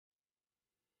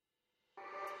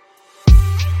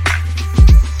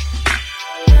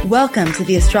Welcome to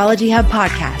the Astrology Hub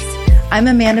podcast. I'm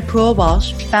Amanda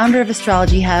Walsh, founder of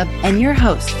Astrology Hub and your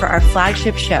host for our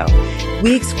flagship show.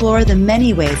 We explore the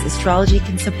many ways astrology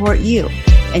can support you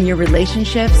in your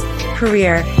relationships,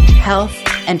 career, health,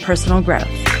 and personal growth.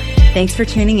 Thanks for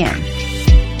tuning in.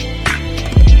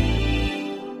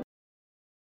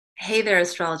 Hey there,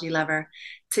 astrology lover.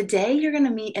 Today, you're going to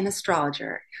meet an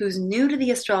astrologer who's new to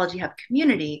the Astrology Hub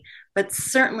community, but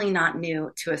certainly not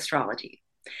new to astrology.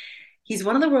 He's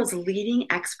one of the world's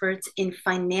leading experts in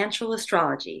financial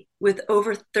astrology with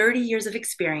over 30 years of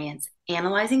experience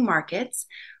analyzing markets,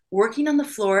 working on the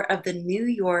floor of the New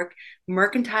York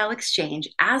Mercantile Exchange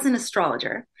as an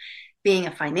astrologer, being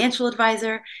a financial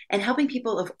advisor, and helping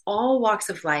people of all walks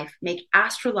of life make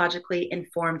astrologically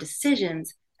informed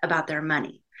decisions about their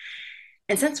money.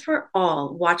 And since we're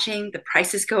all watching the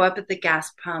prices go up at the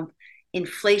gas pump,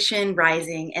 inflation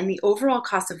rising, and the overall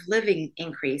cost of living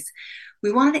increase,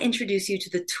 we wanted to introduce you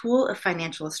to the tool of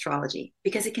financial astrology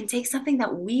because it can take something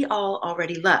that we all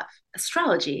already love,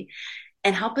 astrology,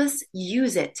 and help us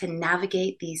use it to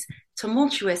navigate these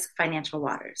tumultuous financial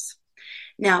waters.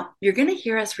 Now, you're going to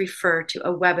hear us refer to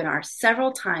a webinar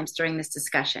several times during this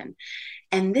discussion,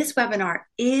 and this webinar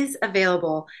is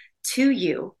available to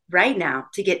you right now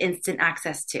to get instant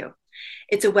access to.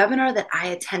 It's a webinar that I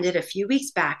attended a few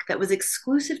weeks back that was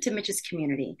exclusive to Mitch's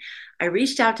community. I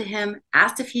reached out to him,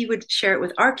 asked if he would share it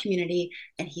with our community,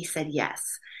 and he said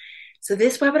yes. So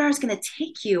this webinar is going to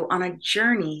take you on a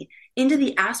journey into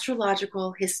the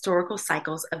astrological historical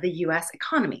cycles of the U.S.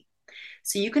 economy.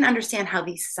 So you can understand how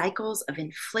these cycles of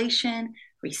inflation,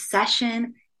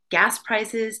 recession, gas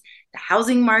prices, the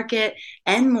housing market,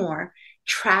 and more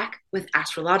track with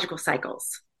astrological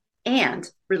cycles and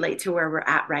relate to where we're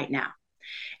at right now.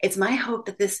 It's my hope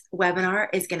that this webinar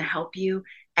is going to help you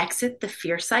exit the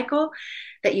fear cycle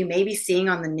that you may be seeing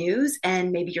on the news,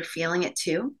 and maybe you're feeling it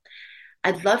too.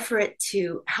 I'd love for it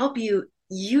to help you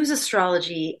use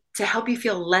astrology to help you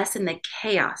feel less in the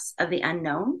chaos of the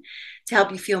unknown, to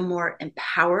help you feel more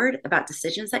empowered about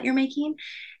decisions that you're making,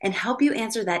 and help you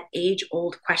answer that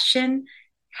age-old question,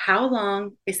 how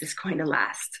long is this going to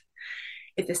last?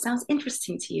 If this sounds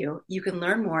interesting to you, you can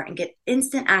learn more and get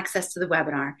instant access to the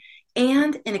webinar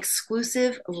and an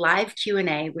exclusive live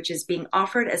Q&A, which is being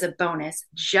offered as a bonus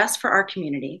just for our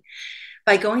community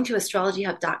by going to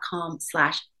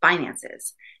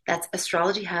astrologyhub.com/finances. That's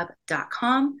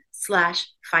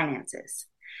astrologyhub.com/finances.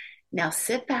 Now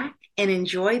sit back and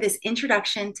enjoy this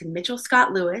introduction to Mitchell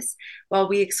Scott Lewis while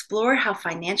we explore how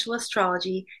financial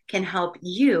astrology can help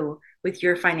you with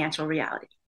your financial reality.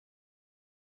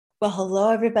 Well, hello,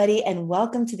 everybody, and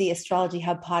welcome to the Astrology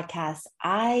Hub podcast.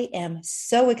 I am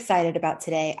so excited about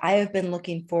today. I have been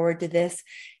looking forward to this,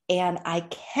 and I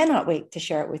cannot wait to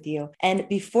share it with you. And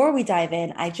before we dive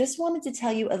in, I just wanted to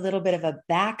tell you a little bit of a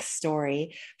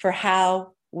backstory for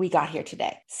how we got here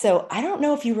today. So I don't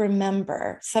know if you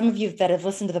remember, some of you that have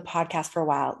listened to the podcast for a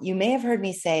while, you may have heard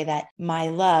me say that my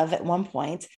love at one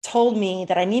point told me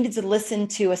that I needed to listen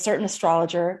to a certain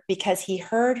astrologer because he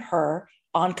heard her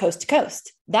on Coast to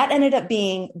Coast. That ended up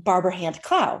being Barbara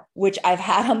Hand-Clow, which I've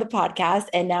had on the podcast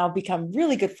and now become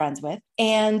really good friends with.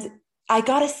 And I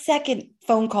got a second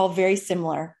phone call very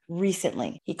similar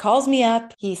recently. He calls me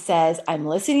up. He says, I'm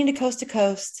listening to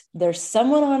Coast. There's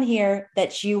someone on here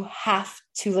that you have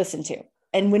to listen to.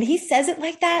 And when he says it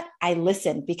like that, I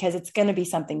listen because it's going to be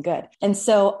something good. And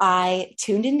so I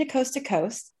tuned into Coast to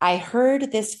Coast. I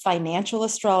heard this financial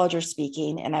astrologer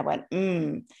speaking and I went,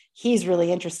 he's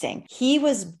really interesting. He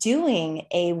was doing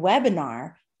a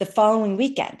webinar the following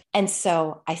weekend. And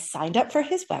so I signed up for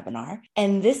his webinar.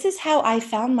 And this is how I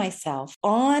found myself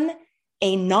on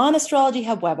a non-Astrology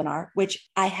Hub webinar, which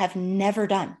I have never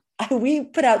done. We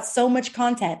put out so much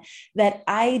content that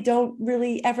I don't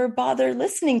really ever bother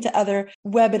listening to other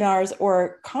webinars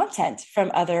or content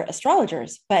from other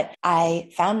astrologers. But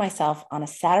I found myself on a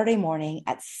Saturday morning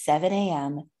at 7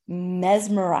 a.m.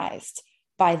 mesmerized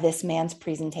by this man's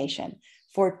presentation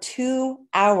for 2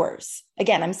 hours.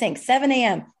 Again, I'm saying 7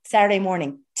 a.m. Saturday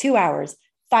morning, 2 hours,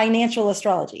 financial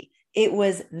astrology. It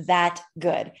was that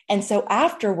good. And so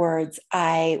afterwards,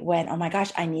 I went, oh my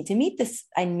gosh, I need to meet this.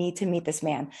 I need to meet this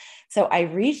man. So I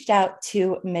reached out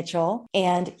to Mitchell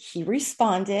and he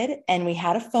responded and we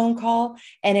had a phone call.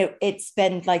 And it's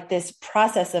been like this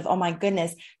process of, oh my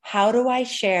goodness, how do I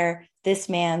share this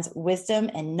man's wisdom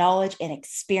and knowledge and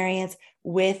experience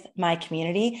with my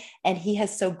community? And he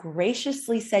has so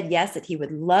graciously said yes, that he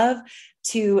would love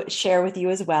to share with you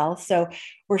as well. So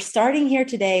we're starting here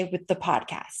today with the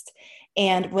podcast.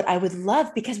 And what I would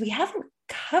love, because we haven't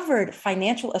covered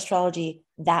financial astrology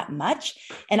that much.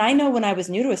 And I know when I was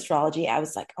new to astrology, I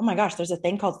was like, oh my gosh, there's a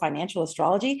thing called financial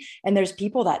astrology. And there's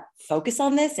people that focus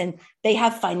on this and they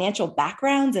have financial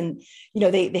backgrounds and,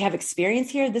 they have experience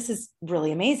here. This is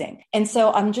really amazing. And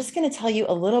so I'm just going to tell you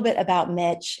a little bit about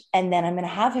Mitch, and then I'm going to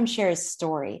have him share his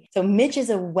story. So Mitch is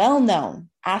a well-known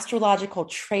astrological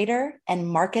trader and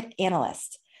market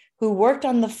analyst who worked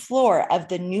on the floor of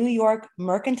the New York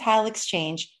Mercantile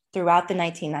Exchange throughout the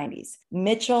 1990s.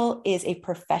 Mitchell is a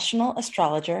professional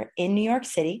astrologer in New York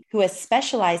City who has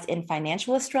specialized in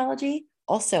financial astrology,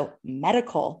 also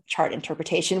medical chart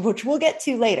interpretation, which we'll get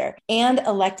to later, and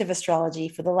elective astrology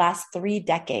for the last 3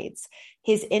 decades.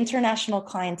 His international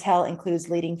clientele includes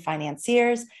leading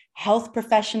financiers, health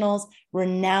professionals,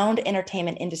 renowned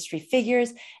entertainment industry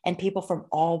figures, and people from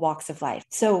all walks of life.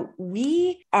 So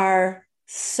we are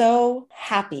so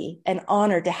happy and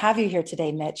honored to have you here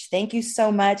today, Mitch. Thank you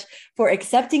so much for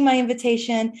accepting my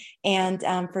invitation and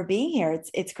for being here.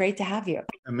 It's great to have you.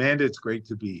 Amanda, it's great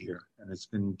to be here. And it's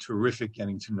been terrific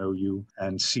getting to know you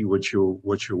and see what your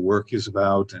work is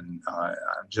about. And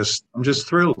I'm just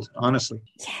thrilled, honestly.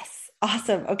 Yes.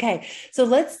 Awesome. Okay. So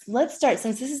let's start.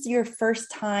 Since this is your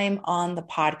first time on the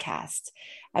podcast,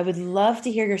 I would love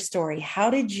to hear your story. How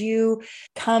did you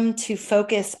come to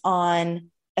focus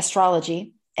on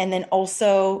astrology, and then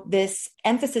also this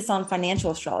emphasis on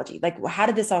financial astrology? Like, how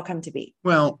did this all come to be?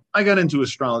 Well, I got into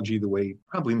astrology the way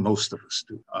probably most of us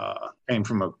do. Came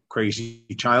from a crazy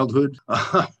childhood.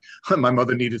 My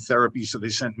mother needed therapy, so they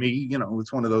sent me.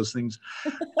 It's one of those things.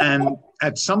 And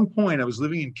at some point, I was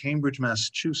living in Cambridge,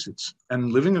 Massachusetts,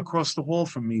 and living across the hall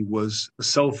from me was a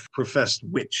self-professed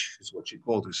witch, is what she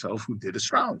called herself, who did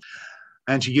astrology.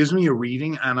 And she gives me a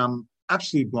reading, and I'm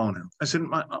absolutely blown out. I said,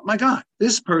 my God,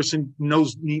 this person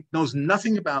knows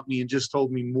nothing about me and just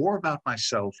told me more about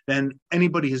myself than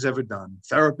anybody has ever done,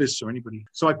 therapists or anybody.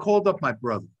 So I called up my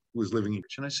brother who was living in,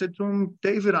 and I said to him,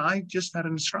 David, I just had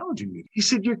an astrology meeting. He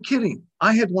said, you're kidding.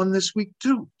 I had one this week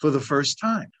too, for the first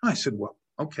time. I said, well,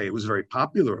 okay, it was very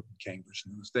popular up in Cambridge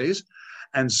in those days.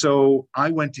 And so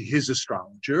I went to his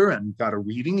astrologer and got a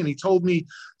reading, and he told me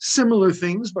similar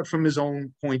things, but from his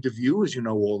own point of view. As you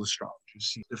know, all astrologers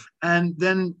see different. And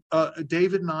then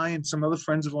David and I and some other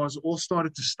friends of ours all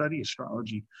started to study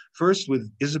astrology, first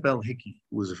with Isabel Hickey,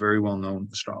 who was a very well-known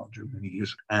astrologer many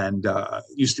years ago, and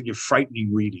used to give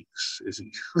frightening readings, as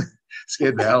he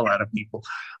scared the hell out of people.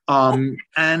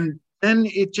 And then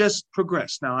it just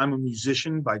progressed. Now, I'm a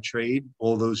musician by trade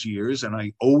all those years, and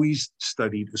I always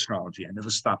studied astrology. I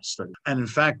never stopped studying. And in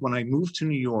fact, when I moved to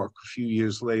New York a few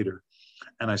years later,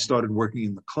 and I started working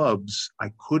in the clubs,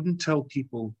 I couldn't tell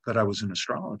people that I was an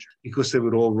astrologer because they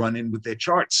would all run in with their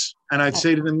charts. And I'd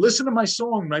say to them, listen to my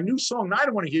song, my new song. No, I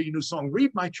don't want to hear your new song.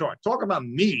 Read my chart. Talk about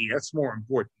me. That's more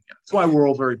important. That's why we're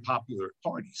all very popular at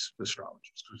parties,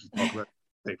 astrologers, because we talk about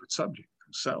their favorite subject.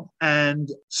 And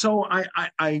so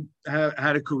I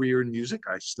had a career in music.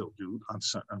 I still do on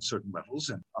certain levels.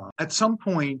 And at some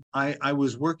point, I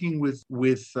was working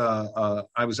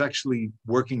I was actually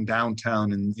working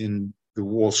downtown in the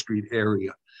Wall Street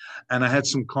area. And I had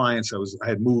some clients. I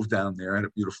had moved down there. I had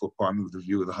a beautiful apartment with a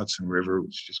view of the Hudson River. It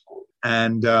was just cool.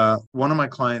 And one of my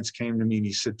clients came to me and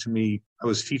he said to me, I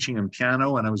was teaching him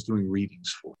piano and I was doing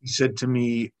readings for him. He said to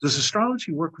me, does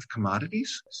astrology work with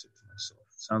commodities? I said to myself,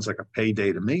 sounds like a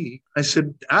payday to me. I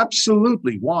said,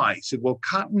 absolutely. Why? He said, well,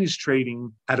 cotton is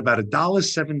trading at about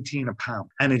 $1.17 a pound.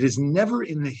 And it has never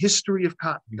in the history of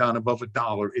cotton gone above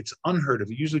 $1. It's unheard of.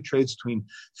 It usually trades between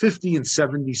 50 and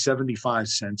 70, 75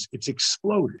 cents. It's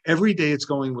exploded. Every day it's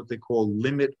going what they call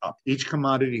limit up. Each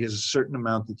commodity has a certain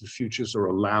amount that the futures are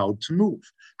allowed to move.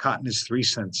 Cotton is 3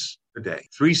 cents a day.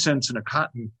 3 cents in a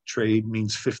cotton trade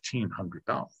means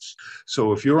 $1,500.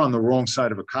 So if you're on the wrong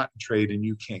side of a cotton trade and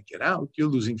you can't get out, you're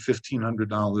losing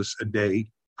 $1,500 a day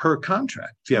per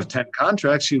contract. If you have 10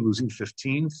 contracts, you're losing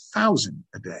 $15,000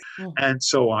 a day. And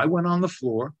so I went on the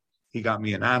floor. He got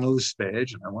me an analyst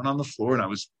badge, and I went on the floor, and I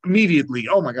was immediately,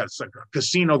 oh my God, it's like a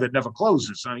casino that never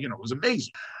closes. It was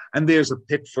amazing. And there's a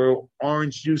pit for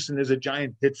orange juice, and there's a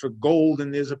giant pit for gold,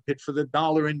 and there's a pit for the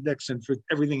dollar index, and for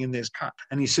everything, and there's cotton.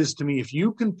 And he says to me, if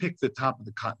you can pick the top of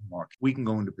the cotton market, we can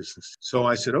go into business. So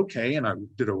I said, okay, and I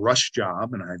did a rush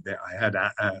job, and I had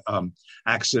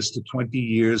access to 20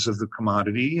 years of the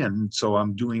commodity, and so I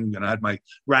had my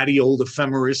ratty old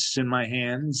ephemeris in my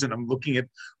hands, and I'm looking at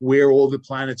where all the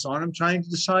planets are, and I'm trying to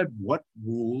decide what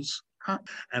rules cotton.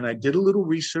 And I did a little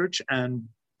research, and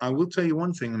I will tell you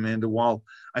one thing, Amanda, while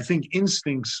I think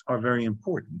instincts are very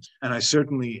important, and I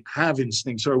certainly have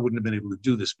instincts, or I wouldn't have been able to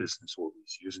do this business all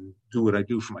these years and do what I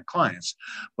do for my clients,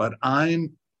 but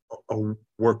I'm a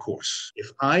workhorse.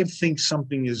 If I think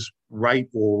something is right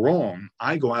or wrong,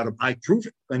 I prove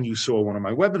it. And you saw one of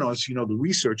my webinars, the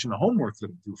research and the homework that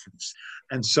I do for this.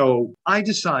 And so I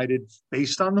decided,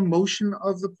 based on the motion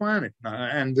of the planet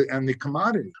and the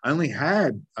commodity, I only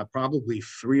had probably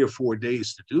 3 or 4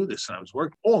 days to do this. And I was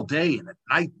working all day and at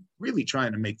night, really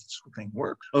trying to make this thing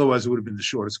work. Otherwise, it would have been the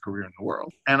shortest career in the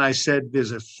world. And I said,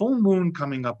 there's a full moon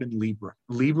coming up in Libra.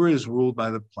 Libra is ruled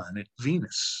by the planet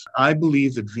Venus. I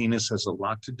believe that Venus has a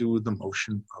lot to do with the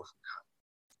motion of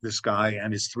this guy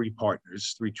and his 3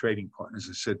 trading partners.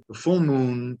 I said, the full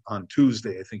moon on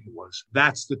Tuesday, I think it was,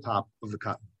 that's the top of the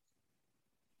cotton.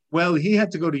 Well, he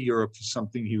had to go to Europe for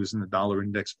something. He was in the dollar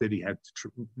index bid. He had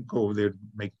to go over there to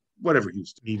make whatever he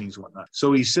was, meetings, whatnot.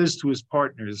 So he says to his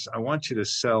partners, I want you to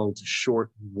sell to short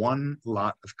 1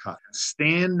 lot of cotton.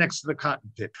 Stand next to the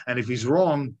cotton pit. And if he's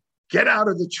wrong, get out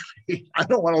of the trade. I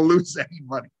don't want to lose any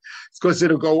money. It's because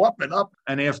it'll go up and up.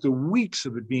 And after weeks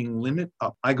of it being limit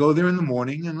up, I go there in the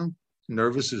morning and I'm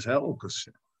nervous as hell because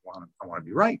I want to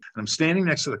be right. And I'm standing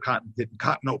next to the cotton pit and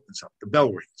cotton opens up. The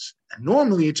bell rings. And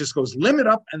normally it just goes limit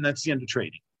up and that's the end of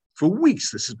trading. For weeks,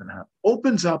 this has been happening.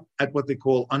 Opens up at what they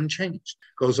call unchanged.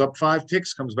 Goes up 5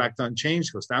 ticks, comes back to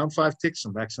unchanged, goes down 5 ticks,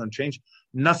 and back to unchanged.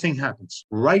 Nothing happens.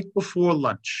 Right before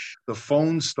lunch, the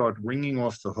phones start ringing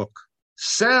off the hook.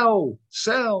 Sell,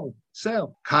 sell,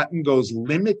 sell. Cotton goes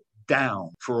limit down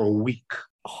for a week.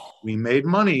 We made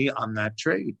money on that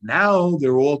trade. Now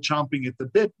they're all chomping at the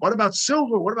bit. What about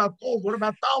silver? What about gold? What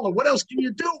about dollar? What else can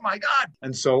you do? My God.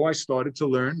 And so I started to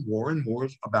learn more and more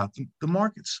about the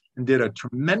markets and did a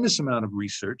tremendous amount of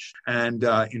research. And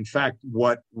in fact,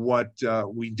 what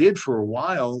we did for a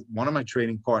while, one of my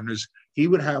trading partners, he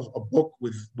would have a book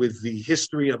with the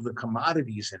history of the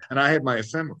commodities in it. And I had my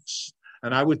ephemeris.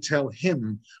 And I would tell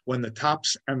him when the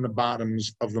tops and the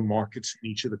bottoms of the markets in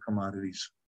each of the commodities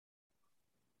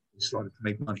started to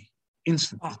make money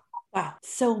instantly. Wow.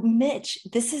 So Mitch,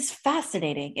 this is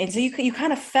fascinating. And so you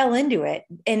kind of fell into it.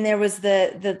 And there was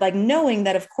the like knowing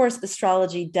that of course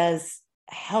astrology does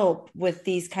help with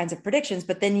these kinds of predictions,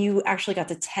 but then you actually got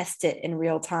to test it in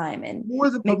real time. And more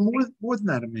than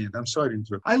that, Amanda, I'm sorry to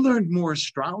interrupt. I learned more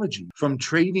astrology from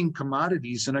trading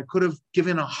commodities than I could have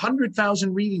given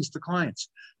 100,000 readings to clients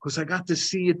because I got to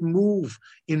see it move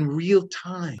in real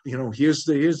time. Here's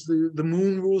the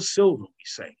moon rules silver, we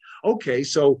say. Okay,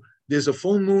 so there's a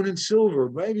full moon in silver.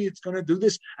 Maybe it's going to do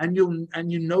this. And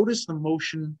you notice the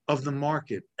motion of the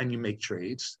market and you make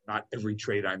trades. Not every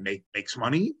trade I make makes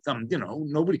money.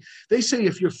 Nobody. They say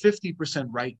if you're 50%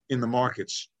 right in the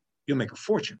markets, you'll make a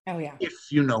fortune. Oh, yeah. If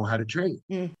you know how to trade.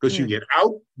 Because you get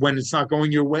out when it's not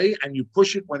going your way and you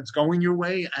push it when it's going your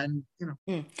way. And,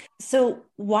 So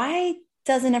why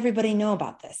doesn't everybody know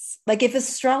about this? Like if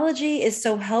astrology is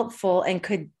so helpful and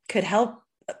could help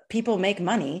people make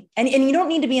money, and you don't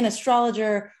need to be an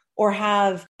astrologer or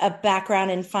have a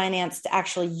background in finance to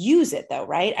actually use it though,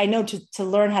 right? I know to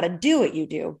learn how to do it, you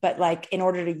do, but like in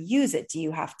order to use it, do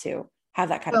you have to have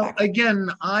that kind of background? Again,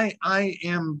 I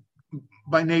am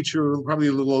by nature probably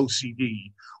a little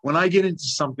OCD. When I get into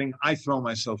something, I throw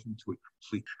myself into it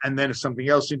completely. And then if something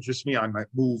else interests me, I might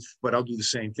move, but I'll do the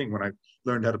same thing. When I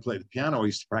learned how to play the piano, I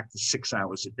used to practice 6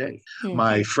 hours a day. Mm-hmm.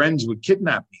 My friends would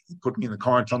kidnap me, put me in the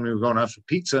car and tell me we were going out for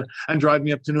pizza and drive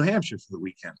me up to New Hampshire for the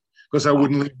weekend because I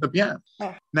wouldn't leave the piano.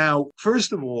 Now,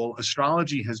 first of all,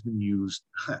 astrology has been used.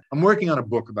 I'm working on a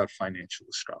book about financial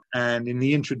astrology. And in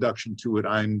the introduction to it,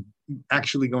 I'm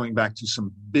actually going back to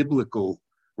some biblical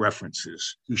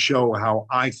references to show how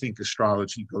I think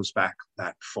astrology goes back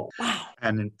that far. Wow.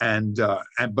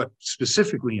 But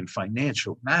specifically in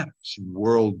financial matters, in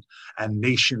world and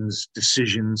nations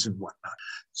decisions and whatnot.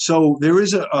 So there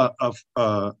is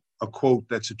a quote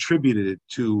that's attributed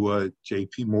to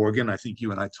J.P. Morgan. I think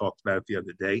you and I talked about it the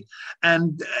other day.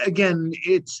 And again,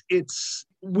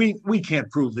 we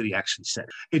can't prove that he actually said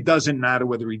it. It doesn't matter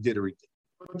whether he did or he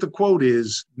didn't. But the quote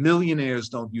is, millionaires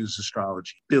don't use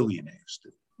astrology, billionaires do.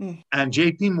 And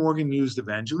J.P. Morgan used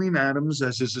Evangeline Adams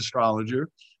as his astrologer,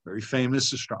 very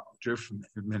famous astrologer from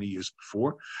many years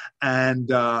before. And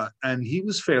he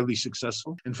was fairly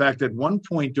successful. In fact, at one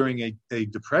point during a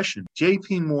depression,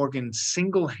 J.P. Morgan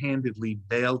single-handedly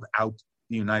bailed out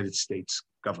the United States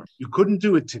government. You couldn't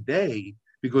do it today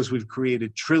because we've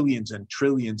created trillions and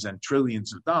trillions and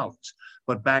trillions of dollars.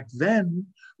 But back then,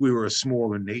 we were a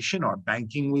smaller nation. Our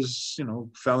banking was,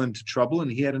 fell into trouble,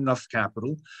 and he had enough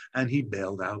capital, and he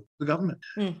bailed out the government,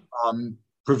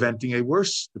 preventing a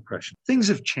worse depression. Things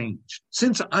have changed.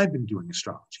 Since I've been doing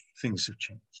astrology, things have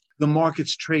changed. The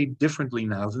markets trade differently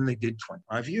now than they did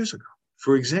 25 years ago.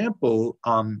 For example,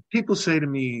 people say to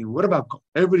me, what about gold?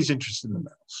 Everybody's interested in the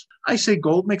metals. I say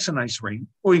gold makes a nice ring,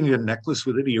 or you can get a necklace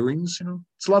with it, earrings,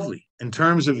 it's lovely. In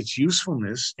terms of its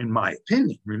usefulness, in my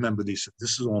opinion, remember this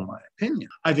is all my opinion,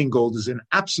 I think gold is an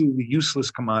absolutely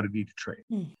useless commodity to trade.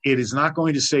 It is not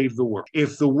going to save the world.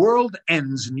 If the world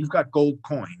ends and you've got gold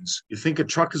coins, you think a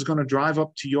truck is going to drive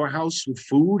up to your house with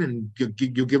food and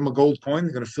you'll give them a gold coin,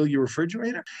 they're going to fill your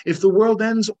refrigerator? If the world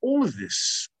ends, all of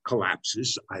this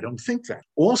collapses. I don't think that.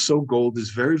 Also, gold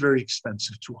is very, very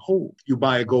expensive to hold. You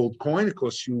buy a gold coin, it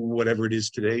costs you whatever it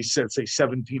is today, say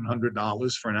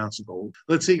 $1,700 for an ounce of gold.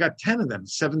 Let's say you got 10 of them,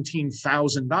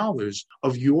 $17,000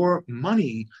 of your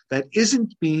money that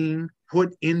isn't being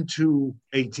put into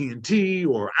AT&T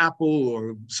or Apple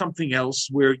or something else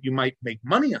where you might make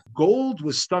money on. Gold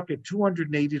was stuck at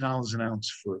 $280 an ounce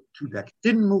for 2 decades.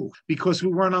 Didn't move because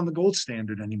we weren't on the gold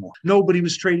standard anymore. Nobody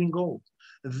was trading gold.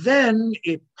 Then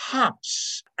it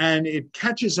pops and it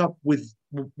catches up with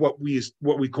what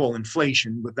we call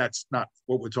inflation, but that's not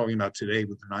what we're talking about today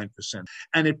with the 9%.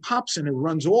 And it pops and it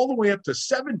runs all the way up to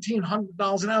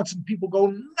 $1,700 an ounce, and people go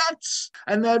nuts.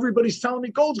 And everybody's telling me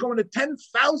gold's going to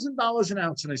 $10,000 an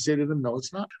ounce. And I say to them, no,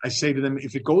 it's not. I say to them,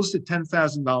 if it goes to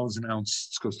 $10,000 an ounce,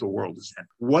 it's because the world is end.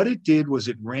 What it did was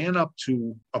it ran up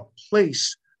to a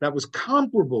place that was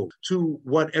comparable to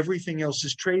what everything else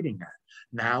is trading at.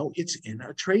 Now it's in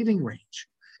a trading range.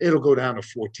 It'll go down to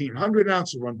 1,400 an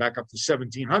ounce, it'll run back up to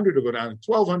 1,700, it'll go down to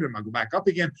 1,200, it'll go back up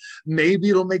again. Maybe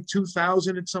it'll make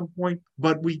 2,000 at some point,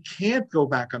 but we can't go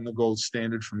back on the gold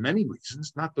standard for many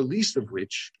reasons, not the least of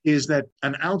which is that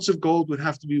an ounce of gold would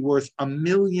have to be worth $1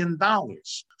 million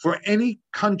for any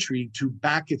country to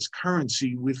back its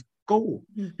currency with gold,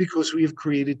 because we have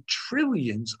created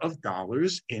trillions of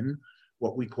dollars in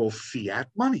what we call fiat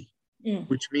money.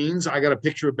 Which means I got a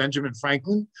picture of Benjamin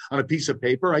Franklin on a piece of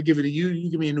paper. I give it to you.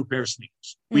 You give me a new pair of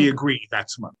sneakers. We agree.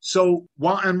 That's money. So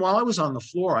while I was on the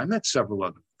floor, I met several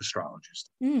other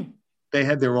astrologers. They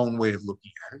had their own way of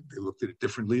looking at it. They looked at it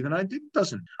differently than I did.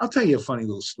 I'll tell you a funny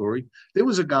little story. There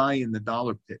was a guy in the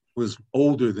dollar pit who was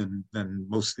older than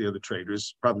most of the other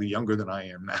traders, probably younger than I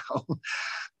am now.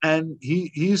 And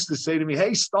he used to say to me,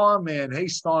 hey, Starman,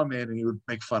 and he would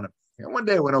make fun of me. And one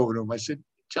day I went over to him. I said,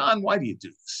 John, why do you do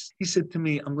this? He said to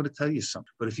me, I'm going to tell you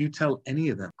something, but if you tell any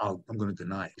of them, I'm going to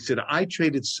deny it. He said, I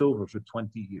traded silver for 20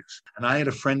 years, and I had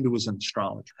a friend who was an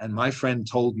astrologer, and my friend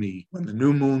told me when the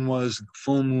new moon was and the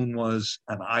full moon was,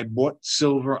 and I bought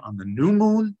silver on the new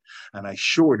moon, and I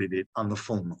shorted it on the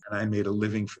full moon, and I made a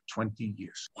living for 20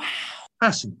 years. Wow.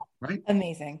 Fascinating, right?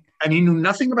 Amazing. And he knew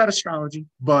nothing about astrology,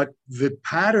 but the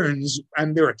patterns,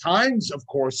 and there are times, of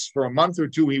course, for a month or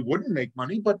two, he wouldn't make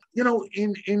money, but,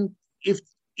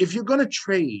 if you're going to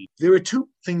trade, there are two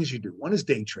things you do. One is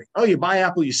day trade. Oh, you buy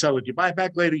Apple, you sell it. You buy it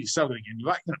back later, you sell it again.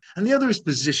 And the other is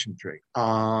position trade.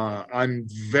 I'm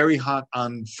very hot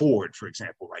on Ford, for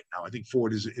example, right now. I think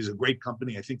Ford is a great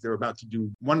company. I think they're about to do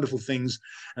wonderful things.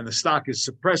 And the stock is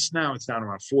suppressed now. It's down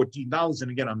around $14. And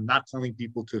again, I'm not telling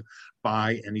people to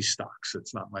buy any stocks.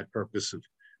 That's not my purpose of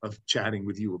chatting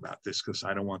with you about this, because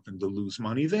I don't want them to lose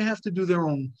money. They have to do their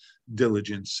own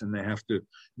diligence, and they have to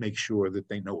make sure that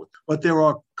they know it. But there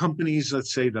are companies,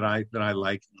 let's say, that I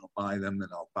like, and I'll buy them,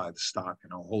 and I'll buy the stock,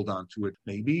 and I'll hold on to it.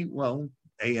 Maybe,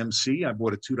 AMC, I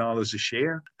bought it $2 a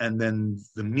share, and then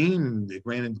it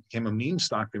became a meme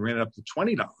stock. They ran it up to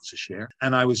 $20 a share.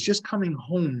 And I was just coming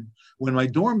home when my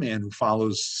doorman, who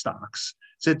follows stocks,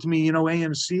 said to me,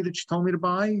 AMC that you told me to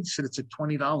buy? He said, it's at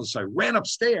 $20. So I ran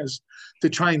upstairs to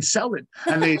try and sell it.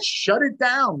 And they shut it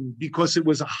down because it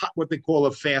was what they call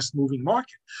a fast moving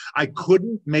market. I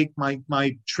couldn't make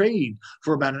my trade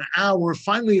for about an hour.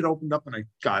 Finally, it opened up and I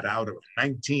got out of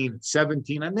 19,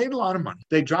 17. I made a lot of money.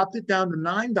 They dropped it down to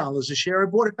 $9 a share. I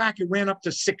bought it back. It ran up to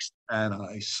 $6. And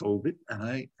I sold it, and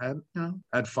I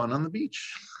had fun on the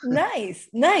beach. Nice.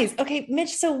 Okay,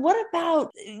 Mitch, so what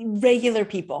about regular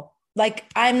people? Like,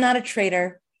 I'm not a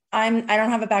trader. I don't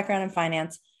have a background in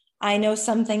finance. I know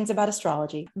some things about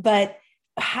astrology, but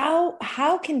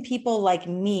how can people like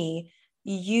me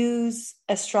use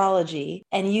astrology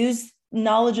and use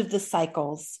knowledge of the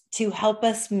cycles to help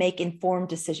us make informed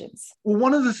decisions? Well,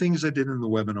 one of the things I did in the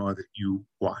webinar that you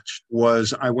watched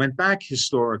was I went back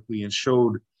historically and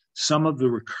showed some of the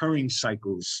recurring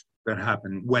cycles that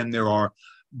happen when there are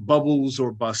bubbles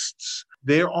or busts.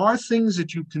 There are things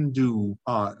that you can do.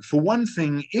 For one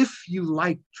thing, if you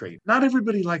like trade, not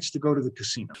everybody likes to go to the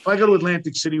casino. If I go to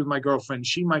Atlantic City with my girlfriend,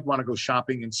 she might want to go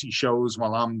shopping and see shows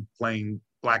while I'm playing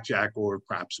blackjack or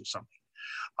craps or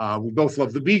something. We both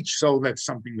love the beach, so that's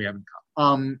something we have in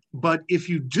common. But if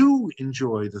you do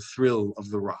enjoy the thrill of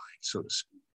the ride, so to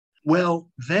speak, Well,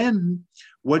 then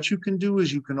what you can do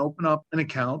is you can open up an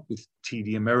account with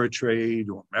TD Ameritrade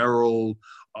or Merrill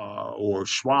or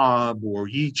Schwab or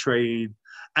E-Trade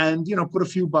and, put a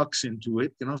few bucks into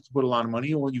it. You don't have to put a lot of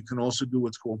money, or you can also do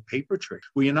what's called paper trade,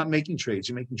 where you're not making trades.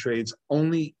 You're making trades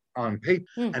only on paper.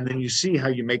 And then you see how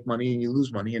you make money and you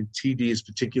lose money. And TD is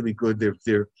particularly good.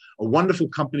 They're a wonderful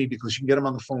company because you can get them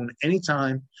on the phone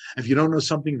anytime. If you don't know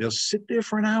something, they'll sit there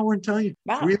for an hour and tell you.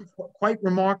 Wow. It's really quite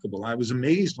remarkable. I was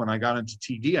amazed when I got into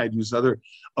TD. I'd used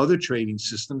other trading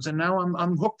systems, and now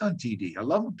I'm hooked on TD. I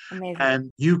love them. Amazing.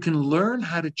 And you can learn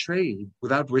how to trade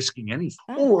without risking anything.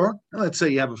 Oh. Or let's say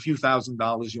you have a few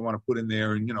 $1,000s you want to put in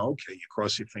there, and okay, you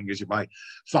cross your fingers, you buy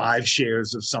 5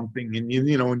 shares of something, and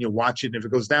and you watch it. And if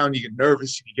it goes down, you get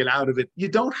nervous, you get out of it. You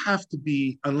don't have to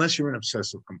be, unless you're an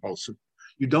obsessive compulsive,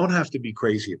 you don't have to be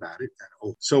crazy about it.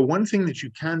 So one thing that you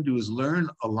can do is learn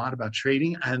a lot about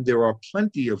trading. And there are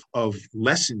plenty of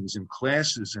lessons and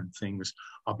classes and things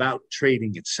about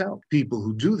trading itself. People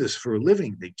who do this for a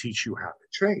living, they teach you how to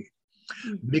trade.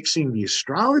 Mm-hmm. Mixing the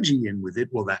astrology in with it,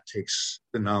 well, that takes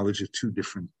the knowledge of 2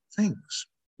 different things.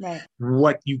 Right.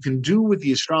 What you can do with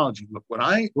the astrology, look, what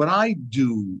I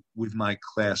do with my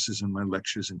classes and my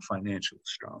lectures in financial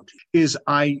astrology is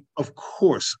of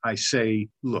course, I say,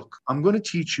 look, I'm going to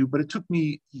teach you, but it took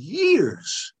me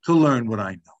years to learn what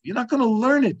I know. You're not going to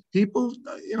learn it. People,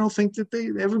 think that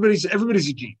everybody's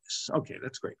a genius. Okay,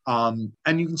 that's great. And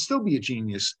you can still be a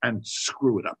genius and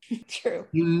screw it up. True.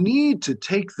 You need to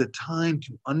take the time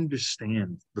to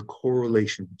understand the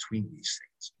correlation between these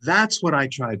things. That's what I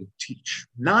try to teach,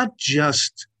 not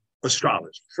just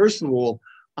astrology. First of all,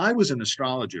 I was an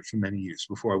astrologer for many years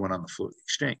before I went on the floor of the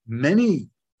exchange. Many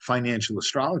financial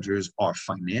astrologers are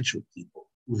financial people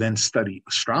who then study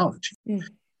astrology. Mm.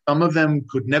 Some of them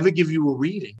could never give you a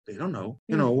reading. They don't know.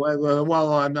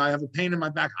 I have a pain in my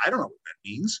back. I don't know what that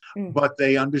means, but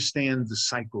they understand the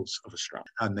cycles of astrology,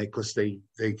 and because they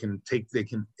can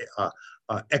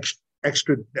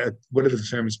whatever the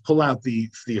term is, pull out the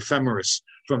ephemeris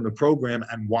from the program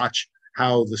and watch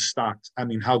how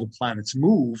the planets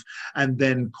move, and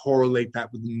then correlate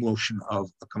that with the motion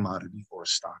of a commodity or a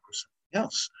stock or something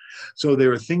else. So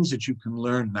there are things that you can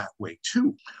learn that way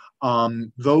too.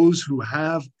 Those who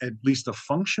have at least a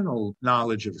functional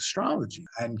knowledge of astrology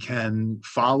and can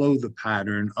follow the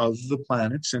pattern of the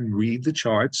planets and read the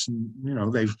charts, and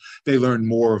they learn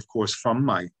more, of course, from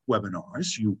my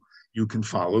webinars. You can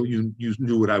follow. You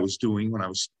knew what I was doing when I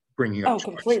was bringing up. Oh,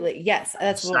 completely. Yes,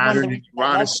 that's Saturn and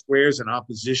Uranus squares and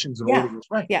oppositions and all of this.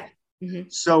 Right. Yeah. Mm-hmm.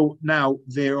 So now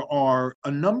there are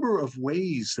a number of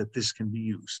ways that this can be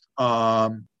used.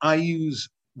 I use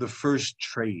the first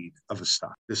trade of a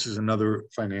stock. This is another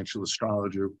financial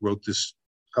astrologer, wrote this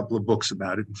couple of books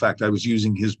about it. In fact, I was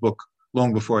using his book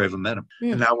long before I ever met him.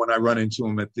 And now when I run into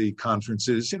him at the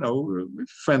conferences, we're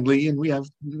friendly and we have,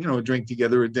 a drink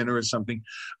together, a dinner or something.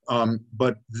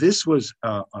 But this was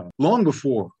long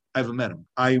before I ever met him.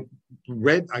 I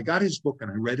got his book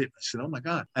and I read it. I said, oh my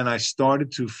God. And I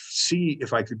started to see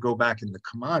if I could go back in the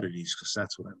commodities, because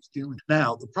that's what I was dealing with.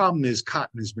 Now, the problem is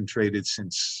cotton has been traded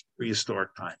since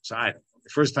prehistoric times. I don't know. The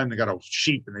first time they got a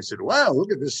sheep and they said, wow,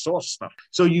 look at this soft stuff.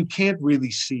 So you can't really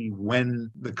see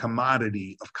when the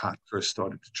commodity of cotton first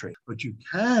started to trade. But you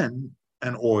can,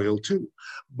 and oil too.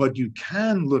 But you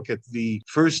can look at the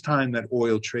first time that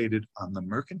oil traded on the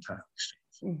mercantile exchange.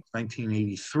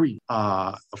 1983.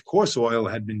 Of course, oil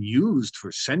had been used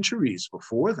for centuries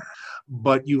before that,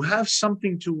 but you have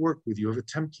something to work with. You have a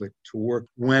template to work.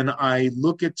 When I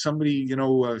look at somebody,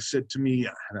 said to me,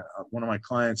 one of my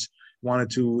clients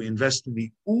wanted to invest in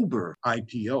the Uber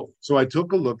IPO. So I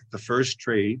took a look at the first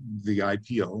trade, the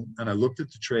IPO, and I looked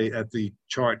at the trade at the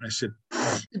chart, and I said,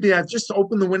 yeah, just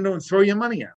open the window and throw your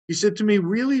money out. He said to me,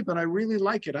 really? But I really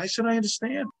like it. I said, I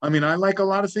understand. I mean, I like a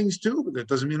lot of things too, but that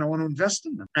doesn't mean I want to invest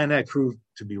in them. And that proved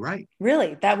to be right.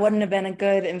 Really? That wouldn't have been a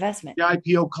good investment. The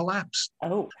IPO collapsed.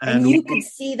 Oh, and you could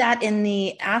see that in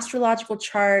the astrological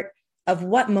chart of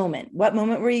what moment? What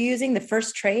moment were you using? The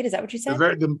first trade? Is that what you said?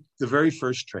 The very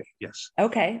first trade, yes.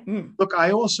 Okay. Look,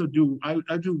 I also do,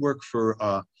 I do work for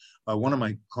one of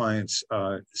my clients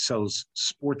sells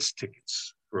sports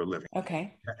tickets for a living.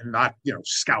 Okay. And not,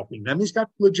 scalping them. He's got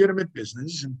legitimate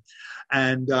business.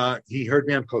 And he heard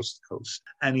me on Coast to Coast.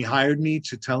 And he hired me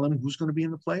to tell him who's going to be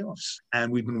in the playoffs.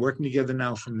 And we've been working together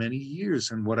now for many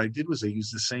years. And what I did was I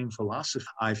used the same philosophy.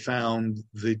 I found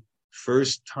the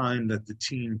first time that the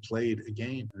team played a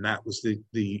game, and that was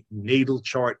the natal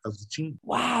chart of the team.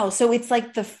 Wow. So it's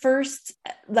like the first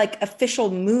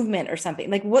official movement or something.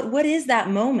 Like what is that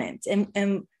moment? And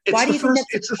why do you think that's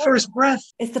it's the first breath?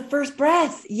 It's the first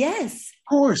breath. Yes. Of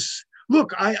course.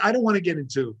 Look, I don't want to get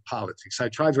into politics. I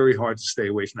try very hard to stay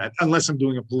away from that, unless I'm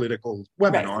doing a political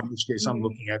webinar, Right. in which case I'm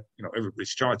looking at,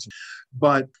 everybody's charts.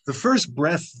 But the first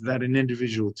breath that an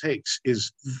individual takes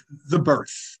is the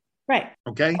birth. Right.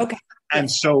 Okay. Okay. And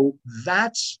Yes. so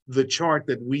that's the chart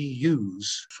that we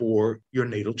use for your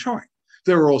natal chart.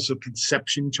 There are also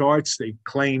conception charts.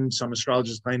 Some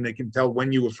astrologers claim they can tell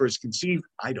when you were first conceived.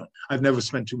 I don't. I've never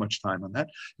spent too much time on that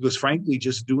because, frankly,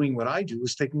 just doing what I do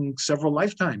is taking several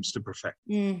lifetimes to perfect.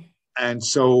 And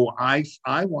so I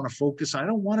want to focus. I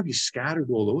don't want to be scattered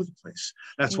all over the place.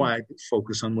 That's why I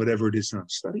focus on whatever it is that I'm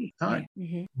studying at the time.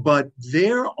 Mm-hmm. But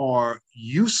there are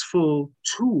useful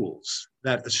tools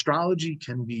that astrology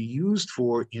can be used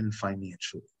for in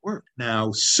financial work.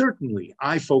 Now, certainly,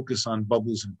 I focus on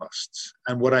bubbles and busts.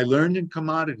 And what I learned in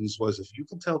commodities was if you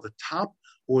can tell the top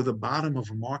or the bottom of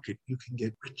a market, you can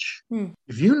get rich.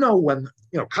 If you know when,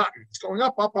 cotton is going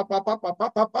up, up,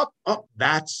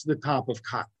 that's the top of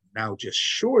cotton. Now just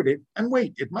short it and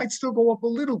wait. It might still go up a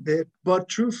little bit, but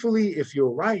truthfully, if you're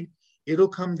right, it'll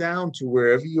come down to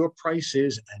wherever your price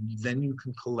is, and then you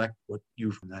can collect what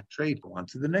you from that trade. Go on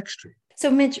to the next trade.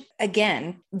 So, Mitch,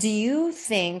 again, do you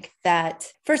think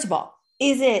that, first of all,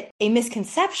 is it a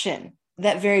misconception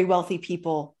that very wealthy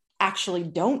people actually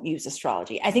don't use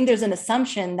astrology? I think there's an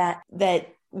assumption that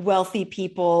wealthy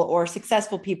people or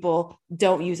successful people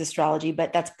don't use astrology,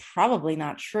 but that's probably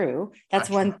not true. That's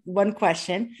one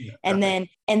question. Yeah, and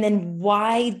then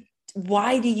why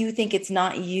do you think it's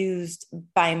not used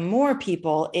by more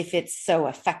people if it's so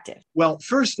effective? Well,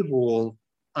 first of all,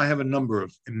 I have a number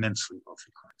of immensely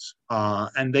wealthy clients,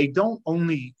 and they don't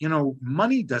only,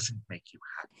 money doesn't make you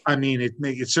happy. I mean,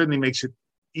 it certainly makes it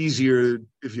easier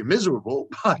if you're miserable,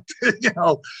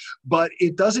 but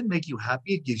it doesn't make you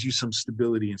happy. It gives you some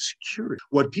stability and security.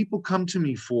 What people come to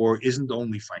me for isn't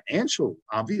only financial,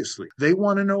 obviously. They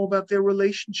want to know about their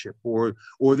relationship or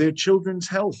their children's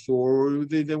health, or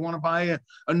they want to buy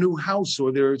a new house,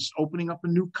 or they're opening up a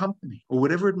new company, or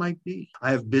whatever it might be.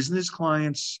 I have business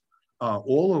clients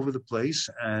all over the place,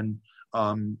 and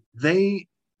they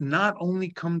not only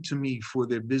come to me for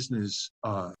their business,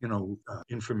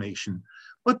 information,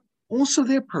 but also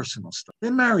their personal stuff.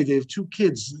 They're married, they have 2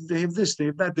 kids, they have this, they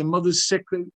have that, their mother's sick.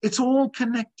 It's all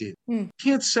connected.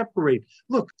 Can't separate.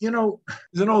 Look, there's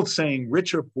an old saying,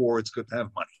 rich or poor, it's good to have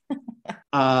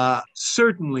money.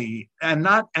 Certainly,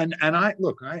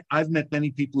 I've met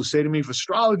many people who say to me, if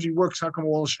astrology works, how come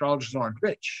all astrologers aren't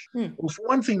rich? Well, for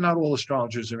one thing, not all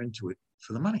astrologers are into it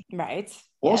for the money. Right.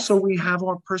 Also, we have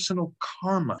our personal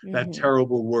karma, that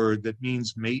terrible word that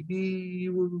means maybe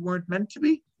you weren't meant to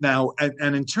be. Now,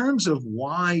 and in terms of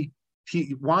why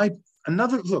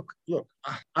look,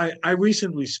 I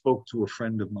recently spoke to a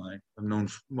friend of mine I've known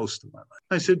for most of my life.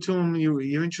 I said to him,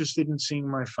 you're interested in seeing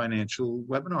my financial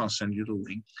webinar? I'll send you the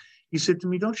link. He said to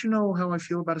me, don't you know how I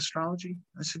feel about astrology?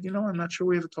 I said, I'm not sure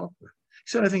we ever talked about it.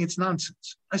 He said, I think it's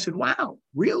nonsense. I said, wow,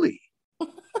 really?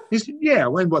 He said, yeah,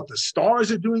 when the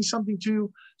stars are doing something to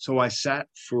you? So I sat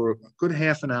for a good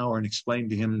half an hour and explained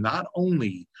to him, not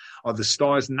only are the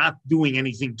stars not doing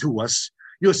anything to us,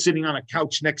 you're sitting on a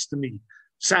couch next to me.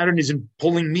 Saturn isn't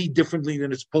pulling me differently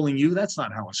than it's pulling you. That's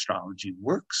not how astrology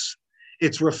works.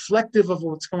 It's reflective of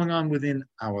what's going on within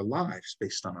our lives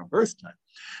based on our birth time.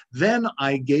 Then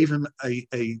I gave him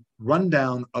a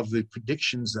rundown of the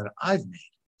predictions that I've made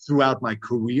throughout my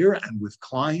career and with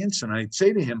clients. And I'd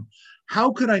say to him,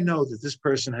 how could I know that this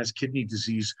person has kidney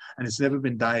disease and it's never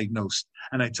been diagnosed?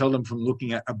 And I tell them from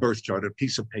looking at a birth chart, a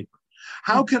piece of paper.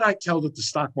 How could I tell that the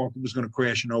stock market was going to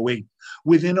crash in 2008?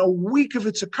 Within a week of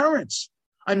its occurrence,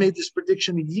 I made this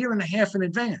prediction a year and a half in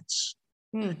advance.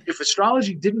 If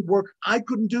astrology didn't work, I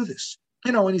couldn't do this.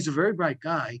 And he's a very bright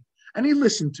guy. And he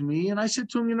listened to me. And I said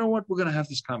to him, you know what? We're going to have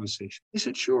this conversation. He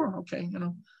said, sure. Okay.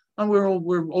 And we're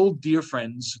old dear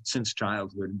friends since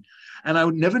childhood. And I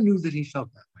never knew that he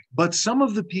felt that way. But some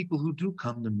of the people who do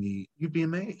come to me, you'd be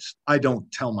amazed. I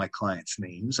don't tell my clients'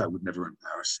 names. I would never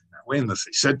embarrass them that way unless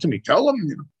they said to me, tell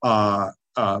them.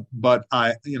 But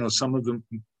some of the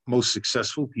most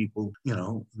successful people,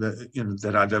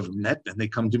 that I've ever met, and they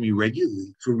come to me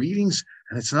regularly for readings.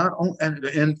 And it's not, and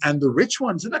the rich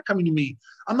ones, they're not coming to me.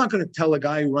 I'm not going to tell a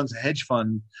guy who runs a hedge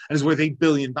fund and is worth $8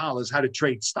 billion how to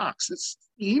trade stocks.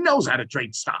 He knows how to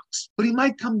trade stocks, but he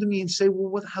might come to me and say,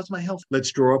 well, how's my health?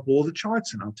 Let's draw up all the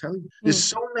charts and I'll tell you. There's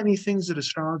so many things that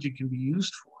astrology can be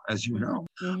used for. as you know.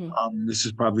 Mm-hmm. This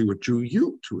is probably what drew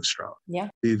you to astrology. Yeah.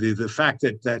 The fact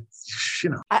that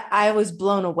I was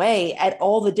blown away at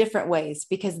all the different ways,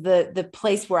 because the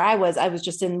place where I was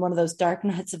just in one of those dark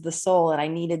nights of the soul, and I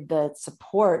needed the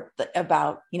support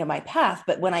about, my path.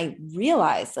 But when I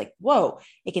realized, like, whoa,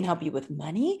 it can help you with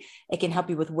money. It can help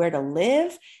you with where to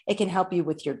live. It can help you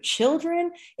with your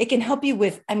children. It can help you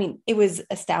with, it was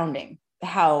astounding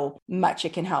how much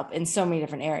it can help in so many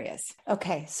different areas.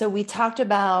 Okay. So we talked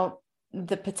about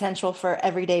the potential for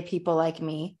everyday people like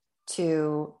me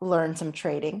to learn some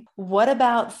trading. What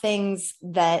about things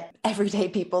that everyday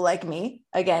people like me,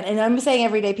 again, and I'm saying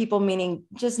everyday people, meaning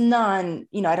just I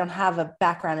don't have a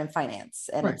background in finance,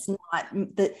 and Right. it's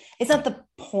not the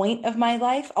point of my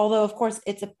life, although of course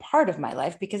it's a part of my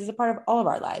life because it's a part of all of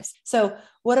our lives. So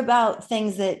what about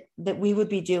things that we would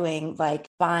be doing, like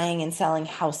buying and selling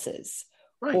houses?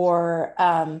 Right. Or,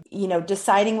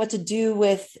 deciding what to do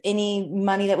with any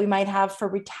money that we might have for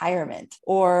retirement,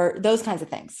 or those kinds of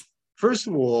things? First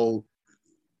of all,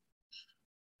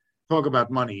 talk about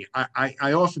money.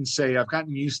 I often say I've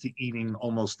gotten used to eating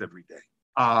almost every day.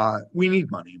 We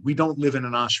need money. We don't live in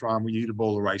an ashram where you eat a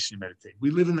bowl of rice and you meditate. We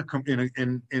live in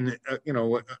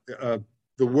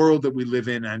the world that we live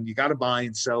in, and you got to buy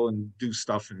and sell and do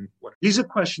stuff. And what these are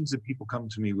questions that people come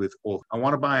to me with. All I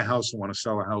want to buy a house. I want to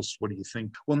sell a house. What do you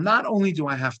think? Well, not only do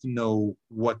I have to know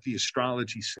what the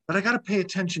astrology says, but I got to pay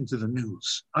attention to the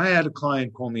news. I had a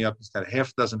client call me up. He's got a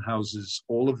half dozen houses,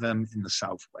 all of them in the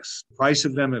Southwest. The price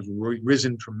of them have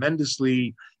risen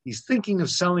tremendously. He's thinking of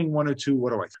selling one or two.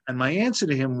 What do I think? And my answer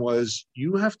to him was,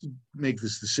 you have to make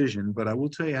this decision, but I will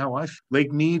tell you how I feel.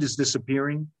 Lake Mead is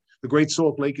disappearing. The Great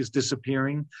Salt Lake is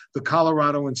disappearing. The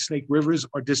Colorado and Snake Rivers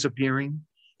are disappearing.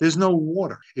 There's no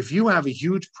water. If you have a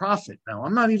huge profit, now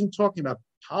I'm not even talking about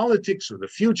politics or the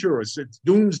future or it's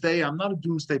doomsday. I'm not a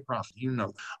doomsday prophet.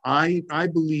 I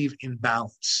believe in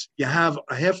balance. You have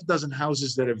a half a dozen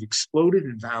houses that have exploded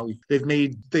in value.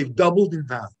 They've doubled in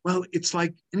value. Well, it's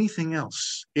like anything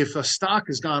else. If a stock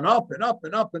has gone up and up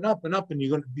and up and up and up, and you're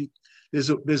going to be,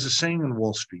 there's a saying in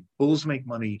Wall Street: bulls make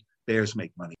money, bears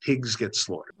make money, pigs get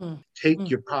slaughtered. Take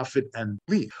your profit and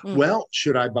leave. Well,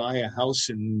 should I buy a house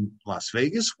in Las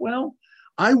Vegas? Well,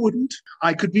 I wouldn't.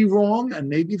 I could be wrong, and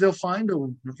maybe they'll find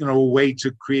a way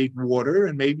to create water,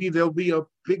 and maybe there'll be a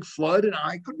big flood, and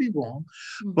I could be wrong.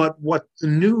 But what the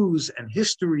news and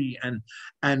history and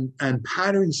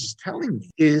patterns is telling me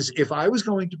is, if I was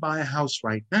going to buy a house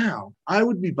right now, I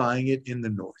would be buying it in the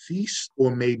Northeast,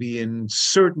 or maybe in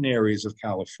certain areas of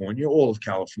California. All of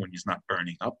California is not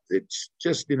burning up. It's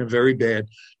just in a very bad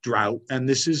drought, and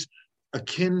this is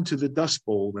akin to the Dust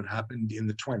Bowl that happened in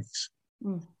the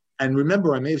 1920s. And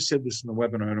remember, I may have said this in the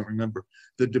webinar, I don't remember.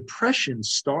 The Depression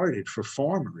started for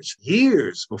farmers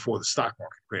years before the stock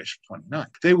market crash of 29.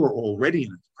 They were already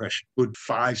in a depression, good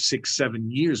 5, 6, 7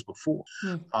 years before.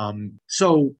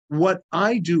 So what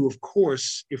I do, of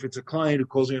course, if it's a client who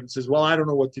calls me up and says, well, I don't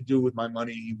know what to do with my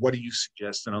money, what do you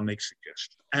suggest? And I'll make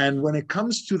suggestions. And when it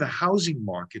comes to the housing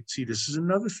market, see, this is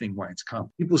another thing why it's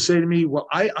common. People say to me, well,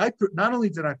 I not only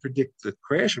did I predict the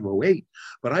crash of 08,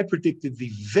 but I predicted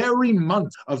the very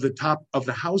month of the top of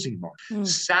the housing market.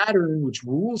 Saturn, which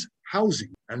rules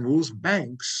housing and rules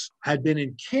banks, had been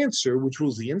in Cancer, which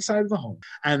rules the inside of the home.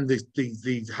 And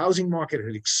the housing market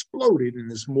had exploded in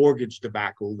this mortgage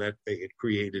debacle that they had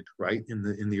created, right,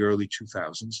 in the early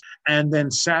 2000s. And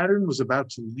then Saturn was about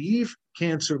to leave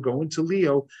Cancer, go into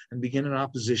Leo, and begin an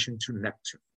opposition to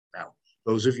Neptune. Now,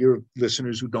 those of your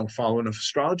listeners who don't follow enough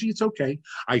astrology, it's okay.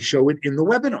 I show it in the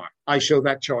webinar. I show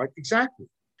that chart exactly.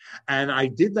 And I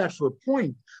did that for a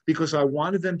point because I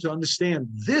wanted them to understand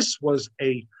this was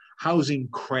a housing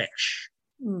crash.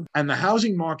 And the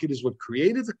housing market is what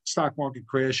created the stock market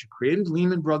crash. It created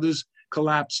Lehman Brothers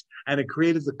collapse, and it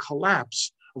created the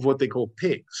collapse of what they call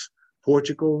PIGS: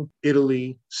 Portugal,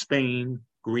 Italy, Spain,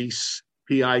 Greece,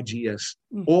 PIGS.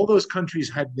 All those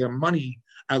countries had their money,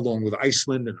 along with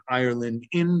Iceland and Ireland,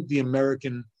 in the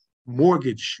American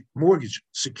mortgage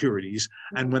securities.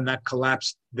 And when that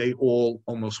collapsed, they all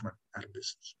almost went out of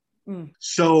business.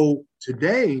 So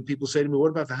today, people say to me, what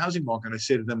about the housing market? I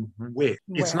say to them, where?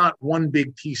 It's not one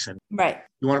big piece anymore. Right.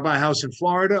 You want to buy a house in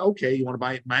Florida? Okay. You want to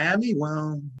buy it in Miami?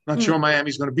 Well, not sure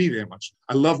Miami's going to be there much.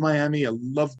 I love Miami. I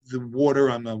love the water.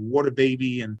 I'm a water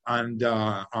baby. And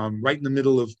right in the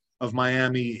middle of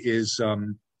Miami is,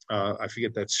 I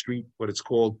forget that street, what it's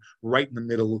called, right in the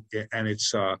middle. And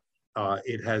it's,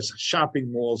 it has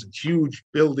shopping malls and huge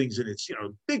buildings, and it's,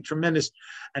 big, tremendous.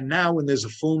 And now when there's a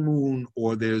full moon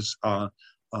or there's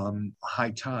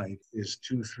high tide, is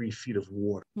 2-3 feet of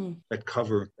water that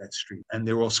cover that street. And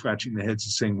they're all scratching their heads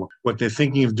and saying, well, what they're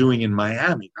thinking of doing in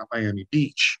Miami, not Miami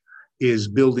Beach, is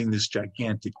building this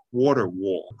gigantic water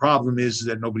wall. The problem is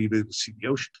that nobody will be able to see the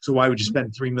ocean. So why would you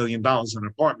spend $3 million on an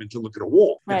apartment to look at a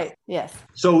wall? Right. Yes.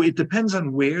 So it depends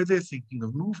on where they're thinking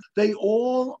of moving. They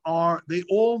all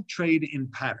trade in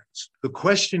patterns. The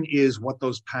question is what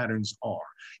those patterns are.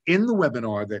 In the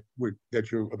webinar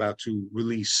that you're about to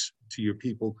release to your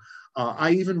people,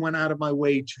 I even went out of my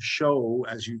way to show,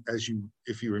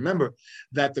 if you remember,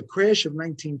 that the crash of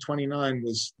 1929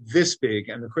 was this big,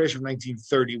 and the crash of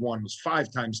 1931 was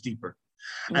 5 times deeper.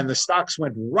 And the stocks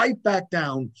went right back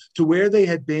down to where they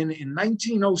had been in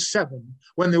 1907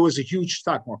 when there was a huge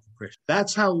stock market crash.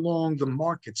 That's how long the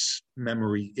market's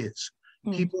memory is.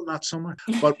 People, not so much.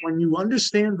 But when you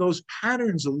understand those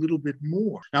patterns a little bit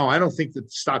more. Now, I don't think that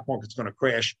the stock market's going to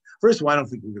crash. First of all, I don't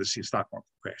think we're going to see a stock market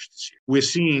crash this year. We're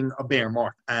seeing a bear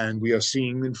market, and we are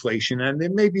seeing inflation, and there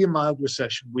may be a mild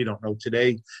recession. We don't know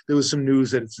today. There was some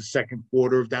news that it's the second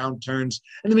quarter of downturns.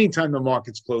 In the meantime, the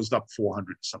market's closed up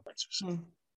 400 in some places. I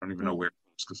don't even know where it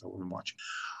was because I wasn't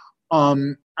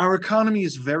watching. Our economy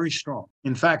is very strong.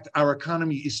 In fact, our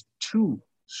economy is too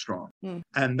strong.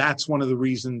 And that's one of the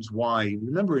reasons why,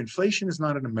 remember, inflation is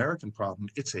not an American problem.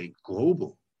 It's a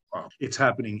global problem. It's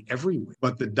happening everywhere.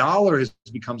 But the dollar has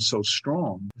become so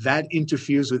strong that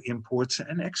interferes with imports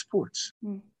and exports.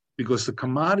 Because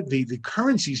the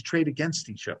currencies trade against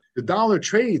each other. The dollar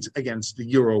trades against the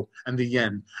euro and the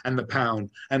yen and the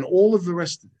pound and all of the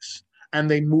rest of this. And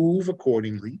they move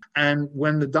accordingly. And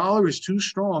when the dollar is too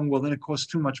strong, well, then it costs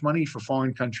too much money for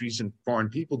foreign countries and foreign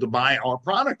people to buy our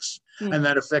products. And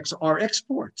that affects our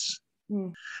exports.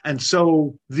 And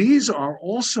so these are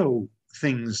also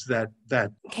things that...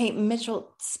 Okay,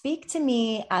 Mitchell, speak to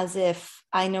me as if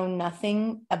I know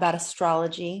nothing about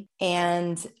astrology,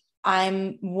 and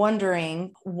I'm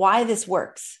wondering why this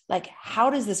works. Like, how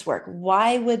does this work?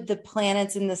 Why would the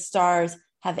planets and the stars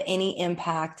have any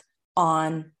impact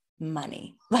on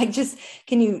money? Like,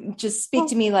 can you just speak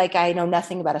to me like I know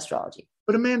nothing about astrology?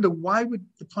 But Amanda, why would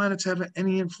the planets have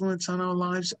any influence on our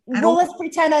lives? Well, let's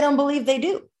pretend I don't believe they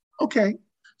do. Okay.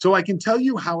 So I can tell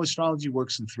you how astrology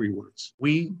works in 3 words.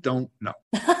 We don't know.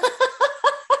 That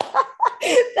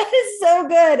is so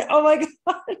good. Oh my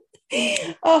God.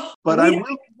 Oh, but we don't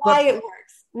know why it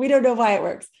works. We don't know why it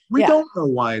works. We don't know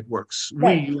why it works.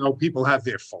 Right. People have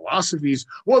their philosophies.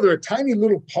 Well, there are tiny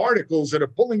little particles that are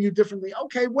pulling you differently.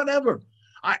 Okay, whatever.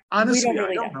 I honestly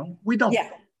don't know. We don't. Yeah.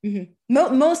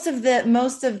 Most of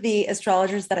the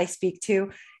astrologers that I speak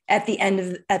to at the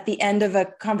end of a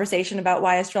conversation about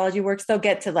why astrology works, they'll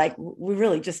get to like, we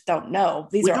really just don't know.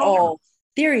 These are all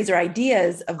theories or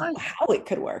ideas of how it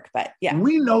could work. But yeah,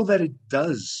 we know that it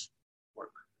does work.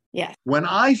 Yeah. When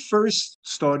I first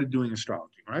started doing astrology,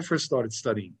 when I first started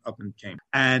studying up in Cambridge,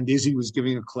 and Izzy was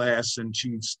giving a class and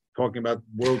she was talking about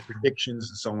world predictions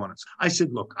and so on. I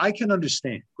said, look, I can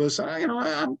understand because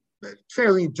I'm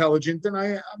fairly intelligent and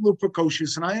I'm a little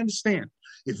precocious and I understand.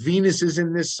 If Venus is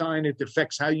in this sign, it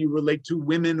affects how you relate to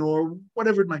women or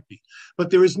whatever it might be. But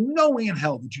there is no way in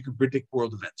hell that you can predict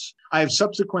world events. I have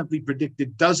subsequently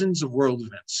predicted dozens of world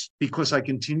events because I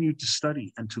continue to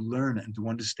study and to learn and to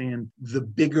understand the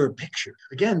bigger picture.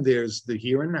 Again, there's the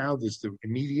here and now, there's the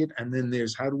immediate, and then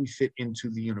there's how do we fit into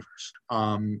the universe.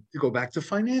 To go back to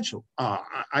financial,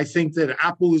 I think that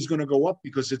Apple is going to go up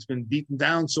because it's been beaten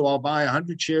down. So I'll buy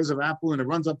 100 shares of Apple and it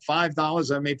runs up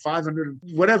 $5. I made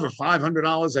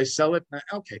 $500. I sell it.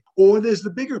 Okay. Or there's the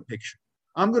bigger picture.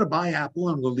 I'm going to buy Apple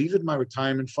and I'm going to leave it in my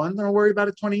retirement fund and I'll worry about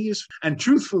it 20 years. And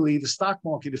truthfully, the stock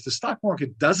market, if the stock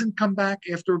market doesn't come back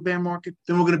after a bear market,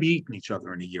 then we're going to be eating each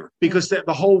other in a year because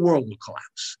the whole world will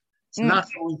collapse. It's not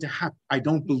going to happen. I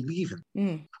don't believe in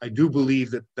it. I do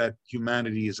believe that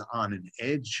humanity is on an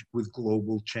edge with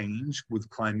global change, with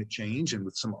climate change, and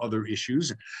with some other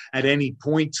issues. At any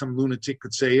point, some lunatic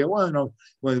could say, well,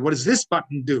 what does this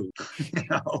button do?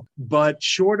 But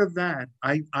short of that,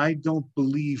 I don't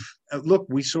believe. Look,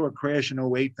 we saw a crash in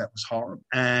 '08 that was horrible.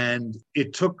 And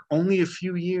it took only a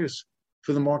few years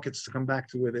for the markets to come back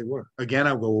to where they were. Again,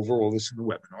 I'll go over all this in the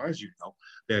webinar, as you know,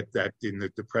 that in the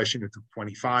Depression, it took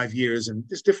 25 years and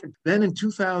it's different. Then in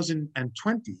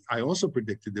 2020, I also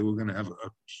predicted that we're going to have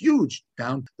a huge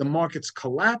down. The markets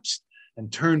collapsed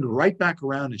and turned right back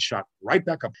around and shot right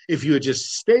back up. If you had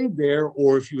just stayed there,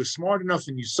 or if you were smart enough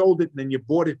and you sold it and then you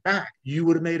bought it back, you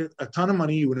would have made a ton of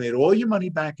money. You would have made all your money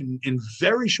back in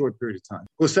very short period of time.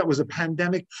 Of course, that was a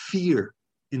pandemic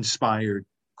fear-inspired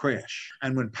crash.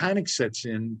 And when panic sets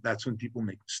in, that's when people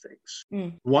make mistakes.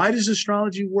 Why does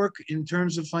astrology work in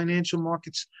terms of financial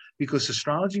markets? Because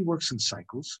astrology works in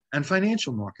cycles and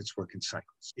financial markets work in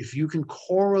cycles. If you can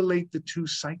correlate the two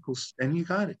cycles, then you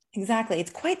got it. Exactly.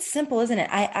 It's quite simple, isn't it?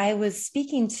 I was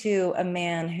speaking to a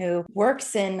man who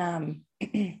works in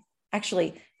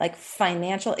actually like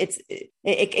financial.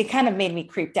 It kind of made me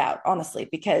creeped out, honestly,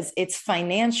 because it's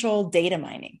financial data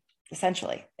mining.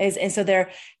 Essentially, and so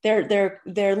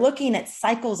they're looking at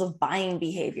cycles of buying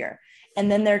behavior, and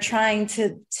then they're trying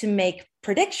to make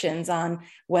predictions on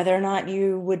whether or not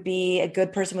you would be a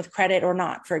good person with credit or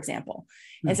not, for example.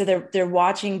 And so they're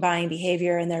watching buying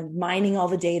behavior and they're mining all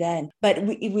the data. But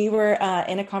we were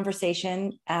in a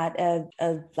conversation at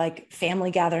a like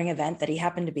family gathering event that he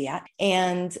happened to be at,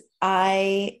 and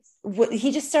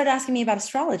he just started asking me about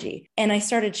astrology, and I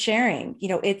started sharing.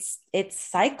 It's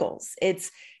cycles.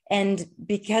 And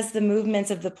because the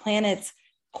movements of the planets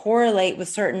correlate with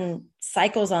certain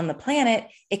cycles on the planet,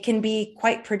 it can be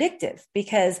quite predictive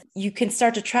because you can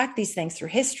start to track these things through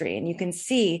history, and you can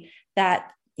see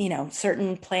that,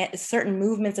 certain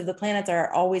movements of the planets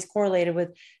are always correlated with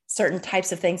certain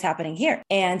types of things happening here.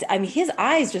 And I mean, his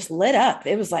eyes just lit up.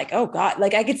 It was like, oh God,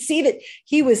 like I could see that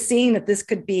he was seeing that this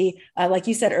could be, like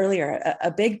you said earlier,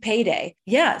 a big payday.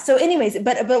 Yeah. So anyways,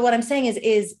 but what I'm saying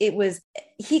is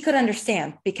he could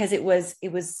understand because it was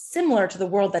similar to the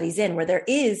world that he's in, where there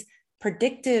is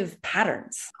predictive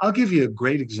patterns. I'll give you a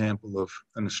great example of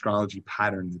an astrology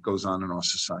pattern that goes on in our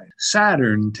society.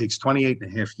 Saturn takes 28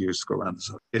 and a half years to go around the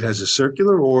sun. It has a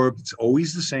circular orb. It's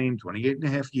always the same, 28 and a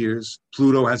half years.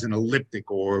 Pluto has an elliptic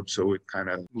orb, so it kind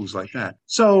of moves like that.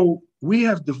 So we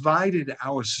have divided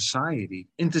our society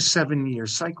into 7-year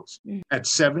cycles. At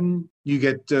 7, you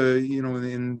get,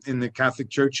 in the Catholic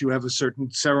Church, you have a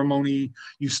certain ceremony.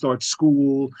 You start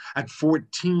school. At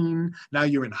 14, now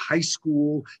you're in high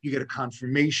school. You get a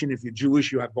confirmation. If you're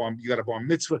Jewish, you got a bar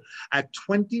mitzvah. At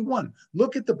 21,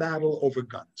 look at the battle over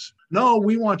guns. No,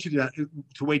 we want you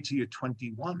to wait till you're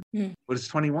 21. What is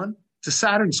 21? It's a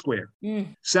Saturn square.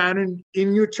 Saturn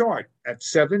in your chart. At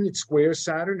 7, it squares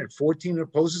Saturn. At 14, it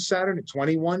opposes Saturn. At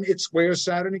 21, it squares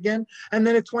Saturn again. And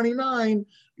then at 29,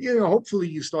 hopefully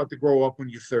you start to grow up when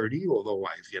you're 30, although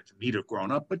I've yet to meet a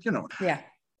grown up, but Yeah.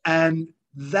 And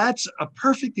that's a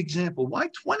perfect example. Why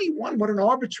 21? What an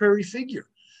arbitrary figure.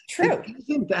 True. It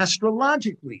isn't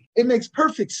astrologically. It makes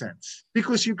perfect sense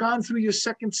because you've gone through your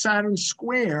second Saturn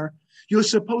square. You're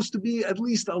supposed to be at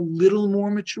least a little more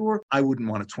mature. I wouldn't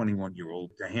want a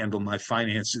 21-year-old to handle my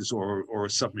finances or a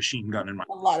submachine gun in my...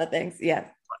 A lot of things, yeah.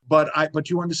 But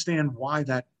you understand why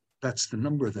that's the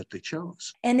number that they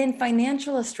chose. And in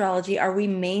financial astrology, are we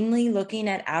mainly looking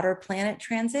at outer planet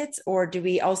transits, or do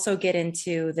we also get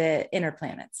into the inner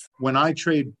planets? When I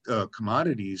trade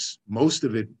commodities, most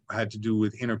of it had to do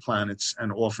with inner planets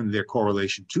and often their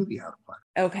correlation to the outer planet.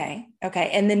 Okay.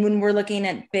 And then when we're looking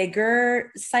at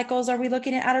bigger cycles, are we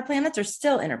looking at outer planets or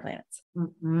still inner planets?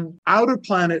 Outer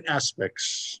planet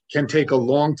aspects can take a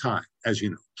long time, as you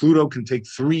know. Pluto can take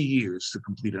 3 years to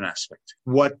complete an aspect.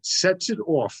 What sets it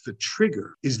off, the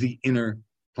trigger, is the inner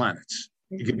planets.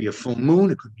 It could be a full moon.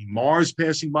 It could be Mars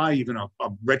passing by, even a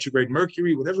retrograde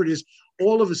Mercury, whatever it is.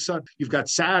 All of a sudden, you've got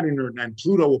Saturn and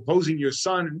Pluto opposing your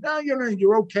sun, and now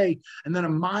you're okay. And then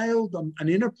an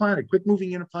inner planet,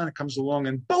 quick-moving inner planet comes along,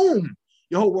 and boom,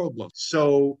 your whole world blows.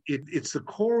 So it's the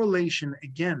correlation,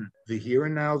 again, the here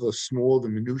and now, the small, the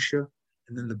minutia,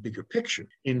 and then the bigger picture.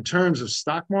 In terms of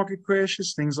stock market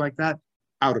crashes, things like that,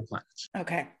 outer planets.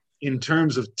 Okay. In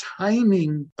terms of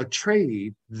timing a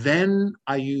trade, then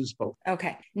I use both.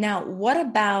 Okay. Now, what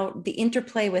about the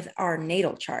interplay with our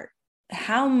natal chart?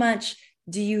 How much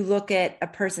do you look at a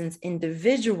person's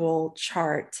individual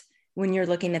chart when you're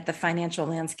looking at the financial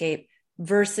landscape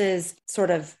versus sort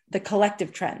of the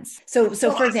collective trends? So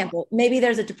for example, maybe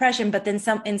there's a depression, but then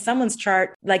in someone's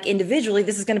chart, like individually,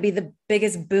 this is going to be the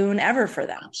biggest boon ever for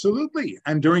them. Absolutely.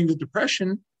 And during the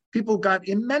depression, people got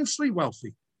immensely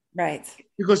wealthy. Right.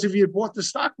 Because if you had bought the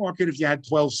stock market, if you had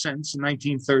 12 cents in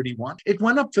 1931, it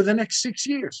went up for the next 6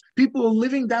 years. People are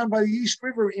living down by the East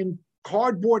River in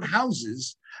cardboard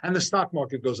houses, and the stock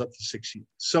market goes up for 6 years.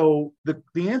 So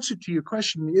the answer to your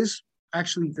question is,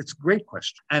 actually, it's a great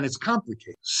question, and it's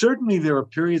complicated. Certainly, there are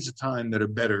periods of time that are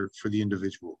better for the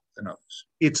individual than others.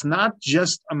 It's not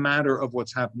just a matter of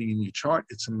what's happening in your chart.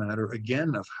 It's a matter,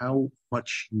 again, of how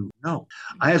much you know.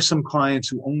 I have some clients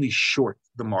who only short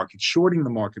the market. Shorting the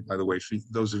market, by the way, for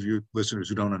those of you listeners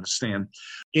who don't understand,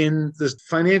 in the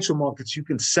financial markets, you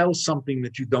can sell something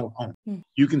that you don't own.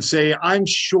 You can say, I'm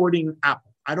shorting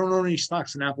Apple. I don't own any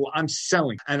stocks in Apple. I'm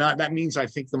selling. And that means I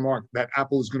think that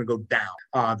Apple is going to go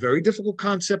down. Very difficult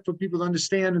concept for people to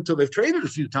understand until they've traded a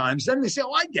few times. Then they say,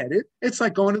 oh, I get it. It's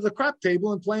like going to the crap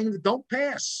table and playing the don't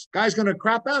pass. Guy's going to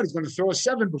crap out. He's going to throw a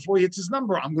 7 before he hits his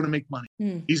number. I'm going to make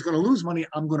money. He's going to lose money.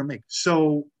 I'm going to make.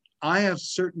 So I have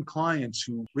certain clients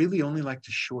who really only like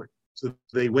to short. So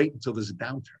they wait until there's a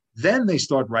downturn. Then they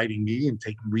start writing me and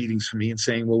taking readings from me and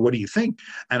saying, well, what do you think?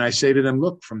 And I say to them,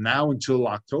 look, from now until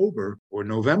October or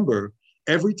November,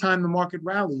 every time the market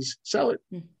rallies, sell it.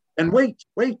 And wait.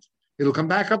 It'll come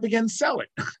back up again, sell it.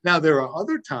 Now, there are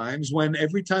other times when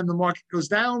every time the market goes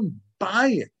down, buy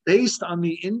it based on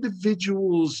the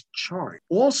individual's chart.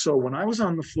 Also, when I was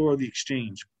on the floor of the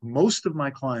exchange, most of my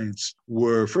clients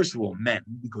were, first of all, men,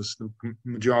 because the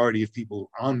majority of people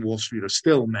on Wall Street are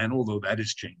still men, although that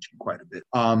is changing quite a bit.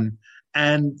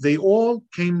 And they all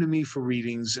came to me for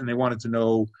readings, and they wanted to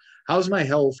know, how's my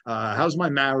health? How's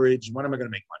my marriage? When am I going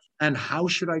to make money? And how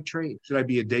should I trade? Should I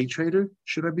be a day trader?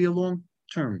 Should I be a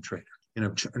long-term trader? In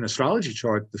an astrology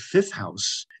chart, the 5th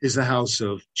house is the house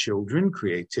of children,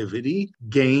 creativity,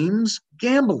 games,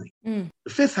 gambling. The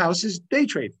 5th house is day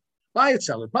trading. Buy it,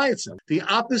 sell it, buy it, sell it. The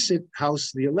opposite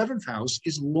house, the 11th house,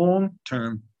 is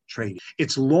long-term trading.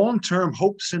 It's long-term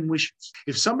hopes and wishes.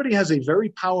 If somebody has a very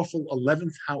powerful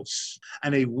 11th house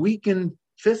and a weakened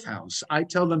 5th house, I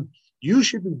tell them, you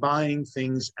should be buying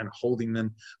things and holding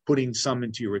them, putting some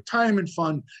into your retirement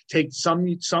fund, take some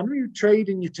you trade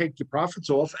and you take your profits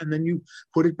off, and then you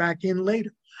put it back in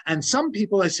later. And some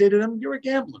people, I say to them, you're a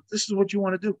gambler. This is what you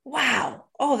want to do. Wow.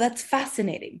 Oh, that's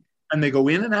fascinating. And they go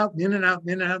in and out, in and out,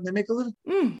 in and out, and they make a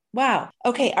living. Wow.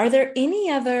 Okay. Are there any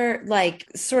other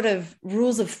sort of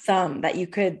rules of thumb that you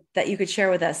could share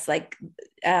with us?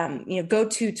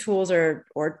 Go-to tools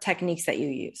or techniques that you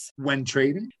use when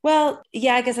trading? Well,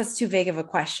 yeah, I guess that's too vague of a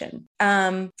question.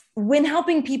 When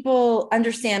helping people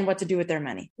understand what to do with their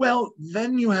money? Well,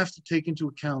 then you have to take into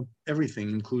account everything,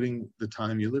 including the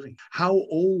time you're living. How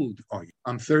old are you?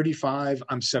 I'm 35.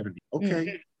 I'm 70.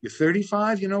 Okay. You're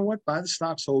 35, you know what? Buy the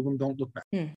stocks, hold them, don't look back.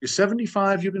 You're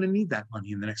 75, you're going to need that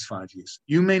money in the next 5 years.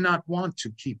 You may not want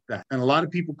to keep that. And a lot of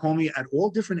people call me at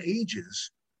all different ages.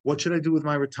 What should I do with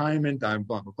my retirement? Blah,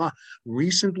 blah, blah.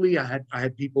 Recently, I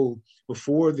had people,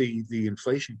 before the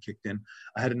inflation kicked in,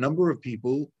 I had a number of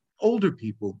people, older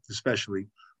people especially,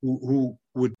 who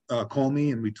would call me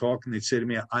and we talk and they'd say to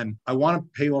me, I want to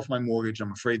pay off my mortgage.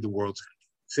 I'm afraid the world's going to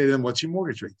say to them, what's your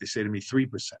mortgage rate? They say to me, 3%.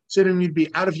 Say to them, you'd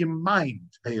be out of your mind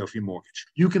to pay off your mortgage.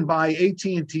 You can buy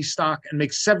AT&T stock and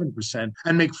make 7%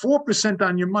 and make 4%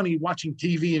 on your money watching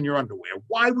TV in your underwear.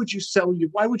 Why would you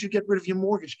why would you get rid of your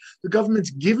mortgage? The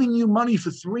government's giving you money for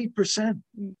 3%.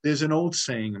 There's an old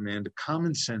saying, Amanda,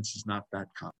 common sense is not that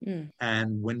common.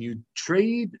 And when you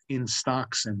trade in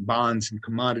stocks and bonds and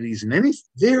commodities and anything,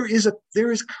 there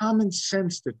is common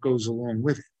sense that goes along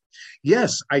with it.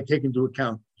 Yes, I take into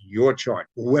account your chart,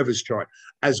 whoever's chart,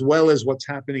 as well as what's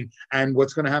happening and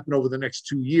what's going to happen over the next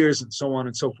 2 years and so on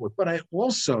and so forth. But I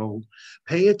also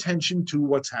pay attention to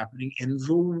what's happening in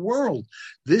the world.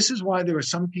 This is why there are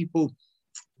some people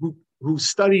who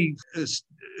study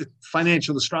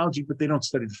financial astrology, but they don't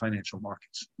study the financial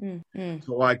markets.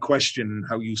 So I question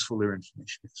how useful their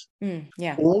information is.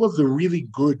 Yeah. All of the really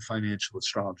good financial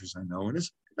astrologers I know, and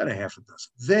it's about a half a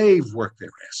dozen, they've worked their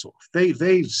ass off.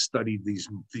 They've studied these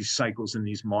cycles in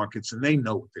these markets, and they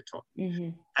know what they're talking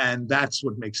about. And that's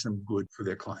what makes them good for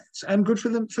their clients and good for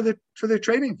them for their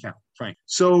trading account, frankly.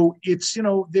 So it's,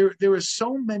 there are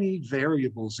so many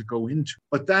variables that go into it,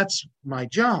 but that's my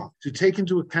job, to take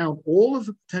into account all of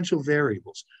the potential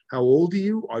variables. How old are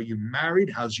you? Are you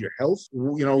married? How's your health?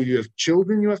 You have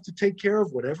children you have to take care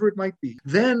of, whatever it might be.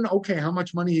 Then, okay, how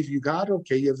much money have you got?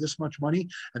 Okay, you have this much money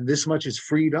and this much is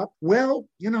freed up. Well,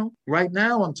 right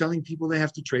now I'm telling people they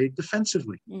have to trade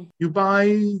defensively. You buy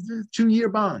 2-year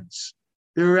bonds.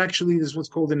 There's what's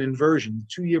called an inversion.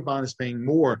 The 2-year bond is paying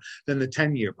more than the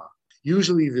 10-year bond.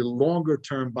 Usually the longer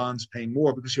term bonds pay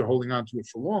more because you're holding on to it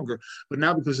for longer. But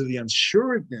now because of the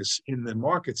unsuredness in the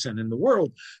markets and in the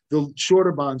world, the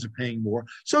shorter bonds are paying more.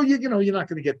 So, you're not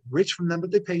going to get rich from them,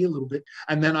 but they pay you a little bit.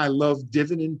 And then I love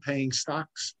dividend paying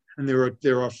stocks. And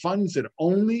there are funds that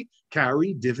only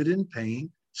carry dividend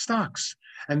paying stocks.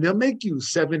 And they'll make you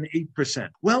 7-8%.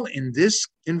 Well, in this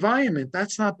environment,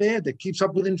 that's not bad. That keeps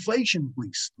up with inflation, at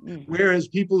least. Whereas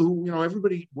people who,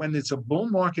 everybody, when it's a bull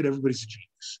market, everybody's a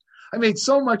genius. I made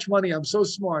so much money. I'm so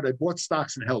smart. I bought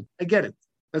stocks and held. I get it.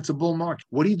 That's a bull market.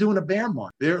 What do you do in a bear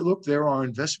market? There are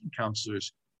investment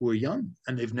counselors who are young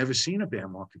and they've never seen a bear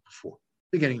market before.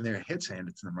 They're getting their heads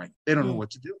handed to them, right? They don't know what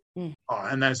to do.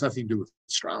 And that has nothing to do with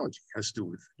astrology. It has to do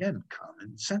with, again,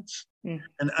 common sense.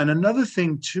 And another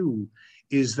thing, too,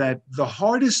 is that the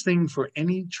hardest thing for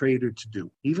any trader to do,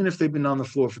 even if they've been on the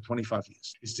floor for 25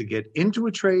 years, is to get into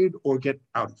a trade or get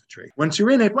out of the trade. Once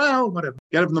you're in it, well, whatever.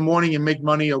 Get up in the morning and make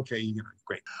money. Okay,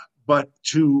 great. But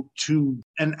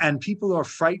and people are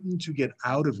frightened to get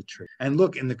out of a trade. And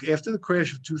look, after the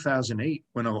crash of 2008,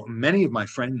 when many of my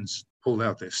friends pulled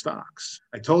out their stocks,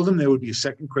 I told them there would be a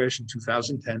second crash in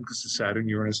 2010 because the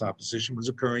Saturn-Uranus opposition was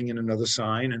occurring in another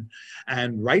sign.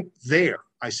 And right there,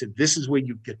 I said, this is where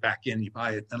you get back in, you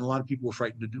buy it. And a lot of people were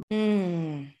frightened to do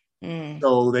it.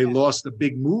 So they lost a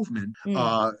big movement, and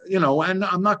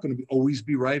I'm not going to always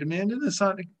be right, Amanda. That's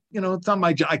not, it's not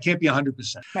my job. I can't be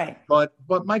 100%. Right. But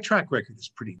my track record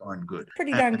is pretty darn good.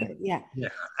 Pretty darn good. Yeah. Yeah.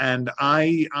 And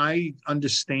I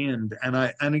understand.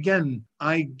 And again,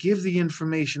 I give the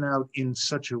information out in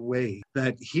such a way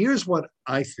that here's what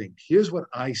I think. Here's what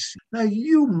I see. Now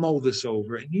you mull this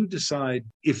over and you decide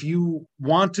if you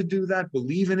want to do that,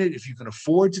 believe in it, if you can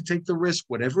afford to take the risk,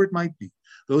 whatever it might be.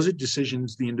 Those are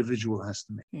decisions the individual has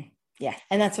to make. Yeah.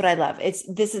 And that's what I love.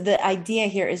 The idea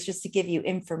here is just to give you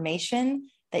information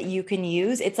that you can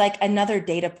use. It's like another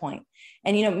data point.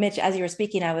 And, Mitch, as you were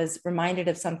speaking, I was reminded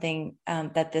of something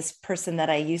that this person that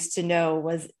I used to know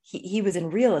was, he was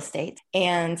in real estate,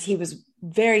 and he was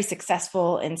very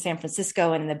successful in San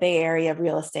Francisco and in the Bay Area of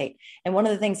real estate. And one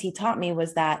of the things he taught me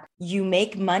was that you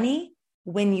make money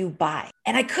when you buy.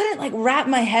 And I couldn't wrap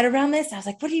my head around this. I was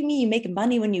like, what do you mean you make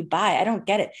money when you buy? I don't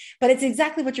get it. But it's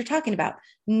exactly what you're talking about.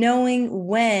 Knowing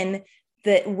when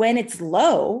it's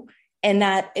low and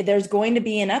that there's going to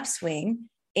be an upswing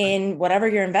in whatever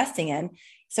you're investing in.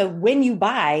 So when you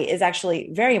buy is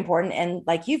actually very important. And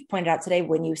like you've pointed out today,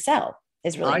 when you sell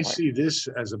is really important. I see this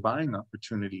as a buying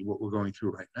opportunity, what we're going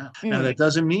through right now. Now, that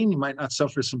doesn't mean you might not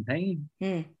suffer some pain.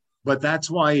 But that's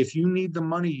why if you need the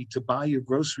money to buy your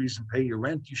groceries and pay your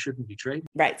rent, you shouldn't be trading.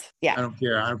 Right. Yeah. I don't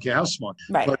care how smart.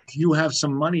 Right. But if you have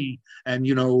some money and,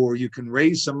 or you can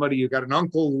raise somebody, you got an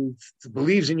uncle who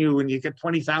believes in you and you get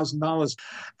 $20,000.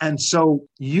 And so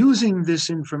using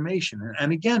this information,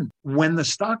 and again, when the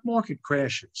stock market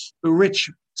crashes, the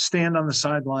rich stand on the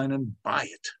sideline and buy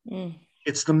it.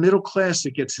 It's the middle class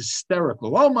that gets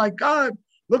hysterical. Oh my God.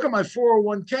 Look at my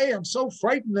 401k. I'm so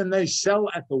frightened. And they sell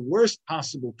at the worst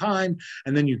possible time.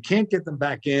 And then you can't get them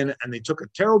back in. And they took a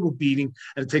terrible beating.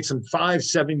 And it takes them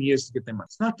 5-7 years to get their money.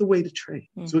 It's not the way to trade.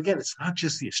 So again, it's not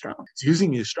just the astrology. It's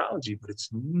using the astrology, but it's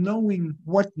knowing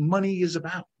what money is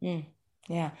about.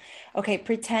 Yeah. Okay.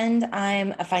 Pretend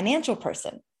I'm a financial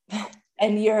person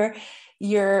and you're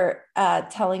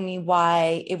telling me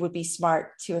why it would be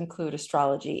smart to include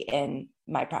astrology in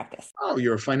my practice. Oh,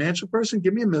 you're a financial person?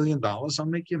 Give me $1 million. I'll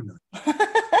make you $1 million.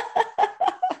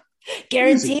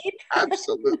 Guaranteed? Easy.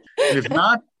 Absolutely. And if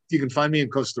not, you can find me in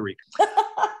Costa Rica.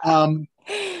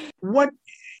 What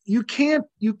you can't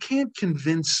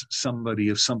convince somebody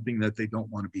of something that they don't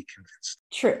want to be convinced.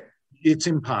 True. It's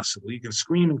impossible. You can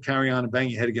scream and carry on and bang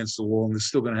your head against the wall, and they're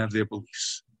still going to have their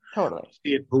beliefs. Totally.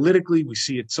 We see it politically, we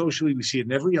see it socially, we see it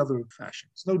in every other fashion.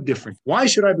 It's no different. Why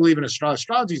should I believe in astrology?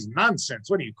 Astrology is nonsense.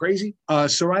 What are you, crazy?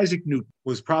 Sir Isaac Newton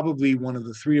was probably one of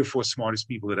the 3 or 4 smartest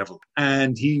people that ever lived.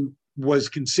 And he was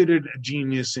considered a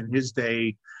genius in his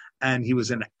day. And he was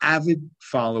an avid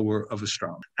follower of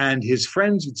astrology. And his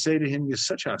friends would say to him, you're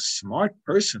such a smart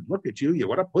person. Look at you. You're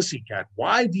what a pussycat.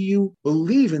 Why do you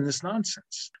believe in this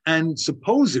nonsense? And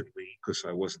supposedly, because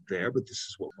I wasn't there, but this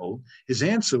is what I'm told, his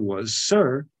answer was,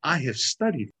 sir, I have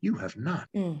studied. You have not.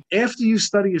 After you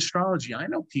study astrology, I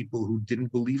know people who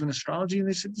didn't believe in astrology, and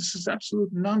they said, this is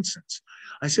absolute nonsense.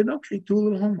 I said, okay, do a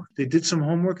little homework. They did some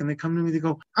homework, and they come to me, they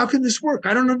go, how can this work?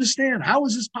 I don't understand. How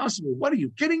is this possible? What are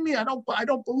you kidding me? I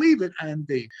don't believe it. And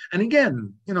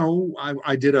again,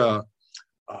 I did a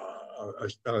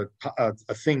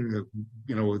thing,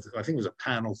 I think it was a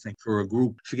panel thing for a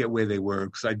group. I forget where they were,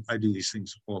 because I do these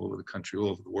things all over the country, all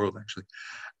over the world, actually.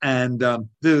 And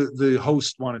the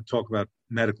host wanted to talk about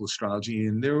medical astrology,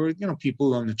 and there were,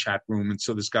 people on the chat room. And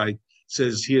so this guy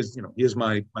says, here's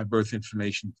my birth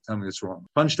information. Tell me what's wrong.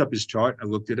 Punched up his chart. I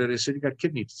looked at it. I said, you got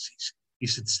kidney disease. He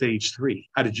said, stage 3.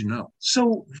 How did you know?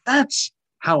 So that's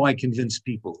how I convince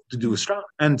people to do astrology.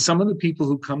 And some of the people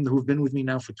who've been with me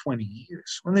now for 20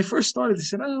 years, when they first started, they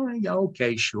said, oh, yeah,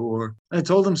 okay, sure. And I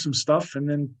told them some stuff, and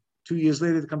then 2 years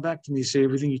later, they come back to me and say,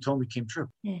 everything you told me came true.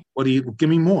 What do you, give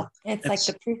me more? It's like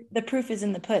the proof is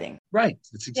in the pudding. Right.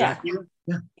 That's exactly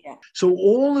it. Yeah. So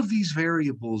all of these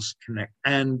variables connect.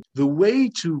 And the way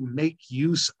to make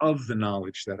use of the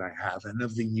knowledge that I have and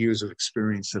of the years of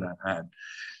experience that I've had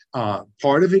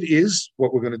Part of it is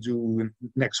what we're going to do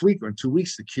next week or in 2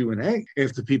 weeks, the Q&A.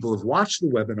 If the people have watched the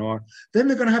webinar, then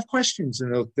they're going to have questions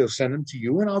and they'll send them to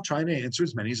you, and I'll try to answer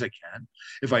as many as I can.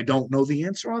 If I don't know the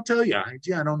answer, I'll tell you, I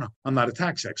don't know. I'm not a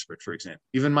tax expert, for example.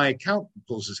 Even my accountant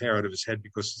pulls his hair out of his head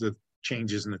because of the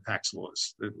changes in the tax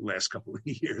laws the last couple of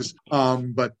years.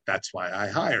 But that's why I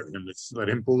hire him. It's let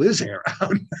him pull his hair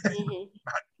out.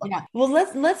 Yeah. Well,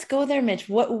 let's go there, Mitch.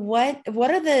 What are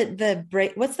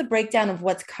what's the breakdown of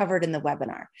what's covered in the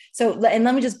webinar? So, and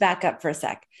let me just back up for a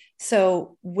sec.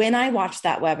 So when I watched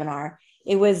that webinar,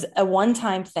 it was a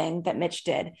one-time thing that Mitch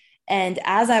did. And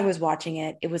as I was watching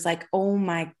it, it was like, oh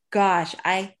my gosh,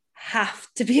 I have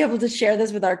to be able to share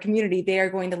this with our community. They are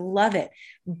going to love it,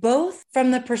 both from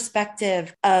the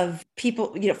perspective of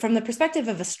people, from the perspective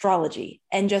of astrology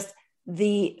and just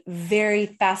the very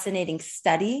fascinating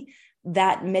study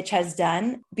that Mitch has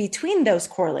done between those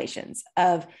correlations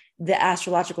of the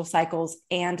astrological cycles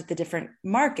and the different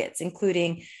markets,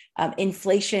 including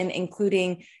inflation,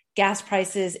 including gas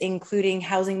prices, including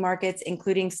housing markets,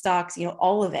 including stocks,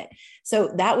 all of it. So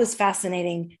that was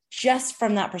fascinating just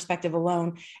from that perspective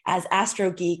alone, as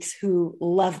astro geeks who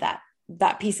love that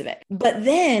piece of it. But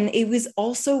then it was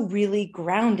also really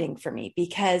grounding for me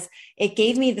because it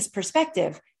gave me this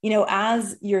perspective,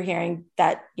 as you're hearing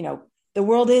that, the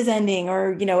world is ending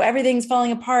or, everything's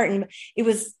falling apart. And it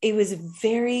was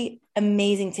very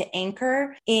amazing to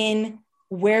anchor in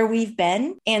where we've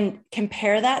been and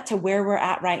compare that to where we're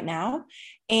at right now.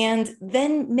 And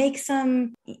then make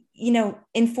some,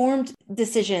 informed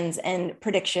decisions and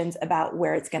predictions about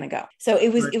where it's going to go. So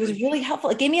it was really helpful.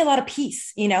 It gave me a lot of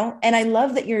peace, and I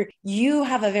love that you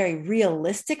have a very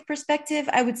realistic perspective.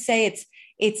 I would say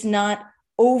it's not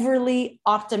overly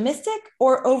optimistic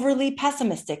or overly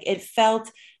pessimistic. It felt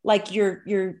like you're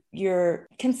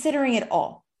considering it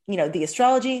all, the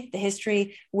astrology, the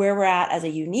history, where we're at as a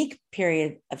unique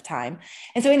period of time.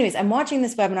 And so anyways, I'm watching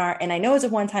this webinar and I know it's a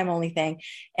one-time only thing.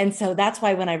 And so that's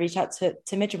why when I reached out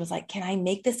to Mitch and was like, can I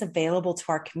make this available to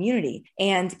our community?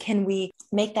 And can we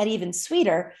make that even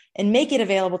sweeter and make it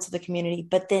available to the community,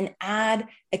 but then add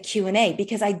a Q&A?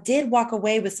 Because I did walk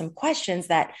away with some questions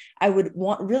that I would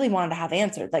really wanted to have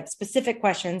answered, like specific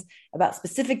questions about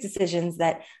specific decisions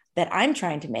that I'm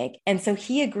trying to make. And so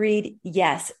he agreed,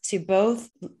 yes, to both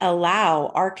allow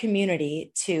our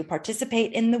community to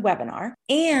participate in the webinar.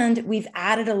 And we've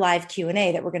added a live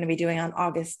Q&A that we're going to be doing on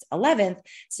August 11th.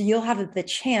 So you'll have the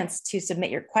chance to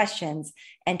submit your questions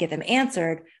and get them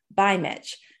answered by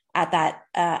Mitch at that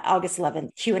August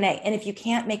 11th Q&A. And if you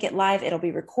can't make it live, it'll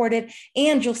be recorded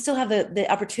and you'll still have the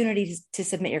opportunity to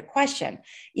submit your question,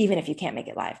 even if you can't make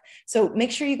it live. So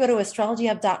make sure you go to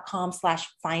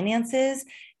astrologyhub.com/finances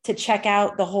to check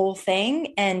out the whole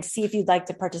thing and see if you'd like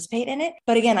to participate in it.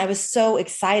 But again, I was so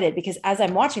excited because as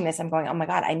I'm watching this, I'm going, oh my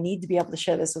God, I need to be able to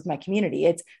share this with my community.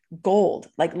 It's gold,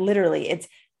 like literally, it's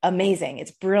amazing. It's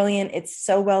brilliant. It's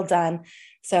so well done.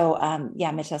 So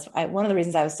Mitch, that's one of the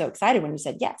reasons I was so excited when you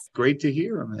said yes. Great to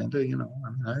hear, Amanda.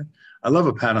 I love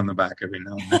a pat on the back every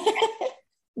now and then.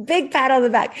 Big pat on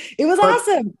the back. It was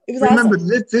awesome. It was remember, awesome.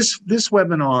 This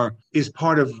webinar is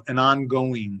part of an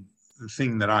ongoing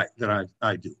thing that I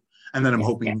do, and that I'm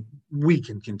hoping we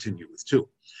can continue with too,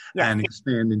 and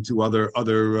expand into other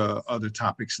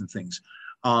topics and things.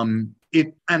 And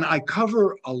I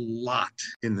cover a lot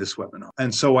in this webinar,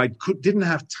 and so I didn't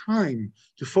have time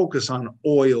to focus on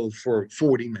oil for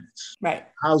 40 minutes, right?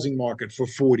 Housing market for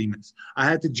 40 minutes. I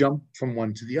had to jump from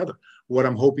one to the other. What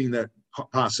I'm hoping that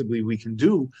possibly we can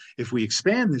do if we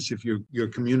expand this, if your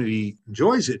community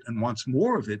enjoys it and wants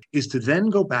more of it, is to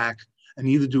then go back and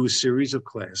either do a series of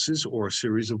classes or a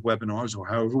series of webinars or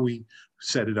however we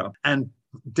set it up and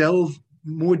delve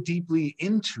more deeply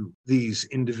into these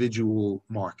individual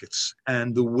markets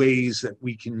and the ways that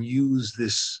we can use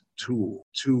this tool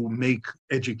to make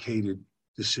educated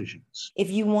decisions. If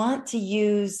you want to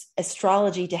use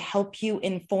astrology to help you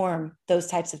inform those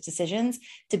types of decisions,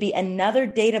 to be another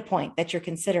data point that you're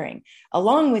considering,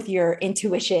 along with your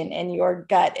intuition and your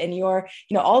gut and your,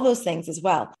 all those things as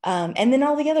well. And then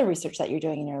all the other research that you're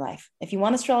doing in your life. If you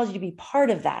want astrology to be part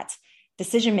of that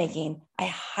decision-making, I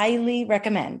highly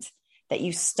recommend that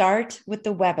you start with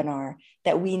the webinar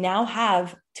that we now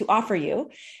have to offer you.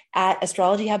 at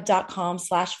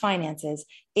astrologyhub.com/finances.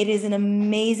 It is an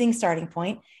amazing starting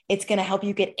point. It's going to help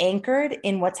you get anchored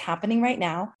in what's happening right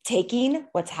now, taking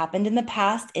what's happened in the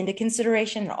past into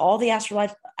consideration and all the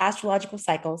astrological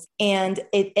cycles. And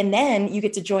then you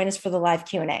get to join us for the live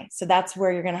Q&A. So that's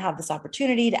where you're going to have this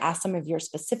opportunity to ask some of your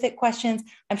specific questions.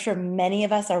 I'm sure many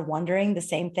of us are wondering the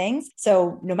same things.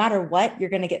 So no matter what, you're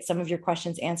going to get some of your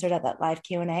questions answered at that live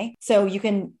Q&A. So you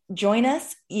can join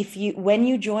us. When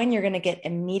you join, you're going to get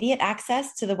immediate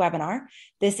access to the webinar.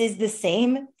 This is the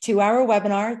same 2-hour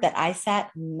webinar that I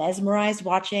sat mesmerized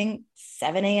watching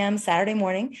 7 a.m. Saturday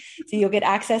morning. So you'll get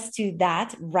access to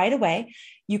that right away.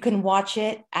 You can watch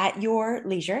it at your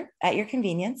leisure, at your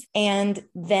convenience. And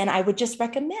then I would just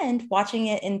recommend watching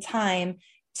it in time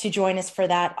to join us for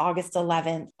that August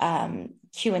 11th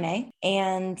Q&A,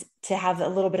 and to have a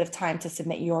little bit of time to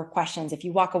submit your questions if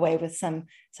you walk away with some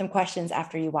questions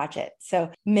after you watch it. So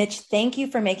Mitch, thank you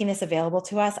for making this available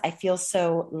to us. I feel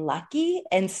so lucky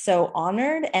and so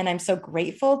honored. And I'm so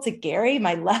grateful to Gary,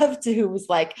 my love, who was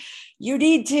like, you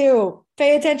need to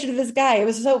pay attention to this guy. It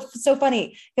was so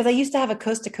funny because I used to have a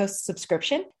Coast to Coast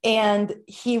subscription, and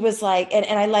he was like,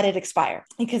 and I let it expire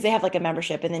because they have like a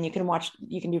membership and then you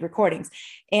can do recordings.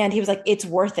 And he was like, it's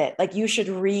worth it. Like you should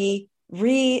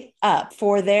re-up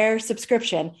for their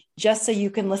subscription just so you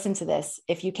can listen to this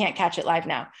if you can't catch it live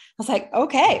now. I was like,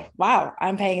 okay, wow,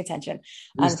 I'm paying attention.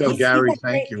 Please tell Gary,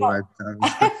 thank you. I'm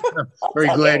very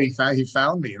glad he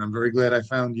found me, and I'm very glad I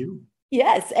found you.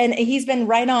 Yes, and he's been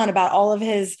right on about all of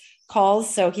his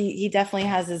calls, so he definitely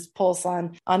has his pulse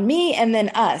on me and then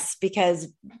us, because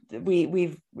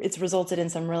it's resulted in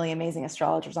some really amazing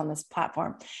astrologers on this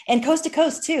platform, and coast to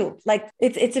coast too. Like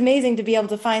it's amazing to be able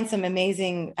to find some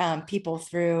amazing people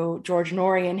through George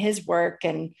Norrie and his work,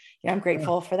 and I'm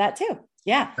grateful for that too.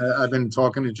 Yeah, I've been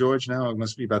talking to George now. It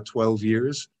must be about 12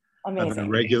 years. Amazing. I've been a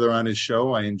regular on his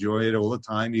show. I enjoy it all the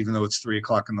time, even though it's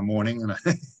 3:00 in the morning. And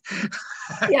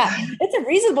yeah, it's a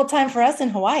reasonable time for us in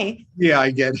Hawaii. Yeah, I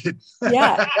get it.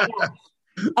 Yeah.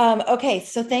 Okay.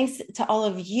 So thanks to all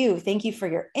of you. Thank you for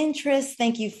your interest.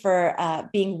 Thank you for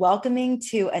being welcoming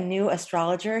to a new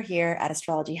astrologer here at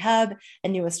Astrology Hub, a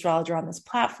new astrologer on this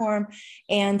platform.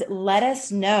 And let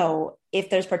us know if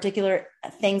there's particular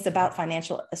things about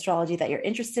financial astrology that you're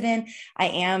interested in. I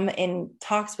am in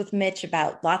talks with Mitch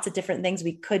about lots of different things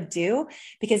we could do,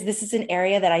 because this is an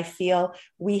area that I feel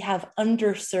we have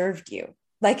underserved you.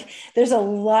 Like there's a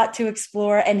lot to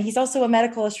explore. And he's also a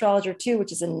medical astrologer too,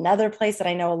 which is another place that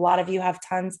I know a lot of you have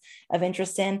tons of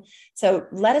interest in. So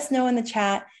let us know in the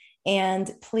chat, and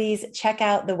please check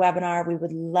out the webinar. We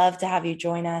would love to have you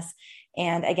join us.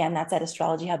 And again, that's at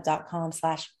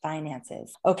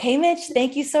astrologyhub.com/finances. Okay, Mitch,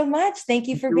 thank you so much. Thank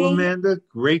you for being here. Amanda,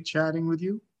 great chatting with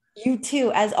you. You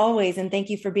too, as always. And thank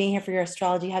you for being here for your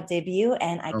Astrology Hub debut.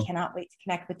 And I cannot wait to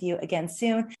connect with you again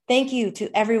soon. Thank you to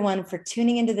everyone for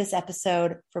tuning into this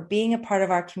episode, for being a part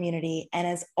of our community, and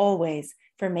as always,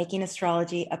 for making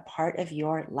astrology a part of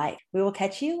your life. We will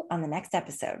catch you on the next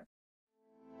episode.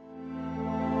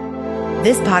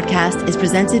 This podcast is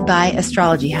presented by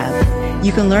Astrology Hub.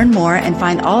 You can learn more and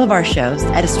find all of our shows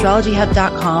at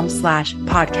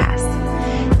astrologyhub.com/podcast.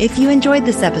 If you enjoyed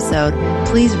this episode,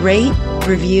 please rate,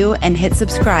 review, and hit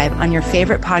subscribe on your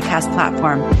favorite podcast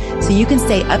platform so you can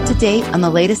stay up to date on the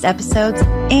latest episodes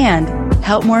and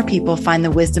help more people find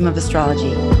the wisdom of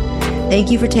astrology.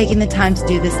 Thank you for taking the time to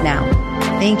do this now.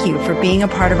 Thank you for being a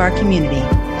part of our community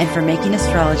and for making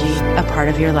astrology a part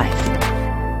of your life.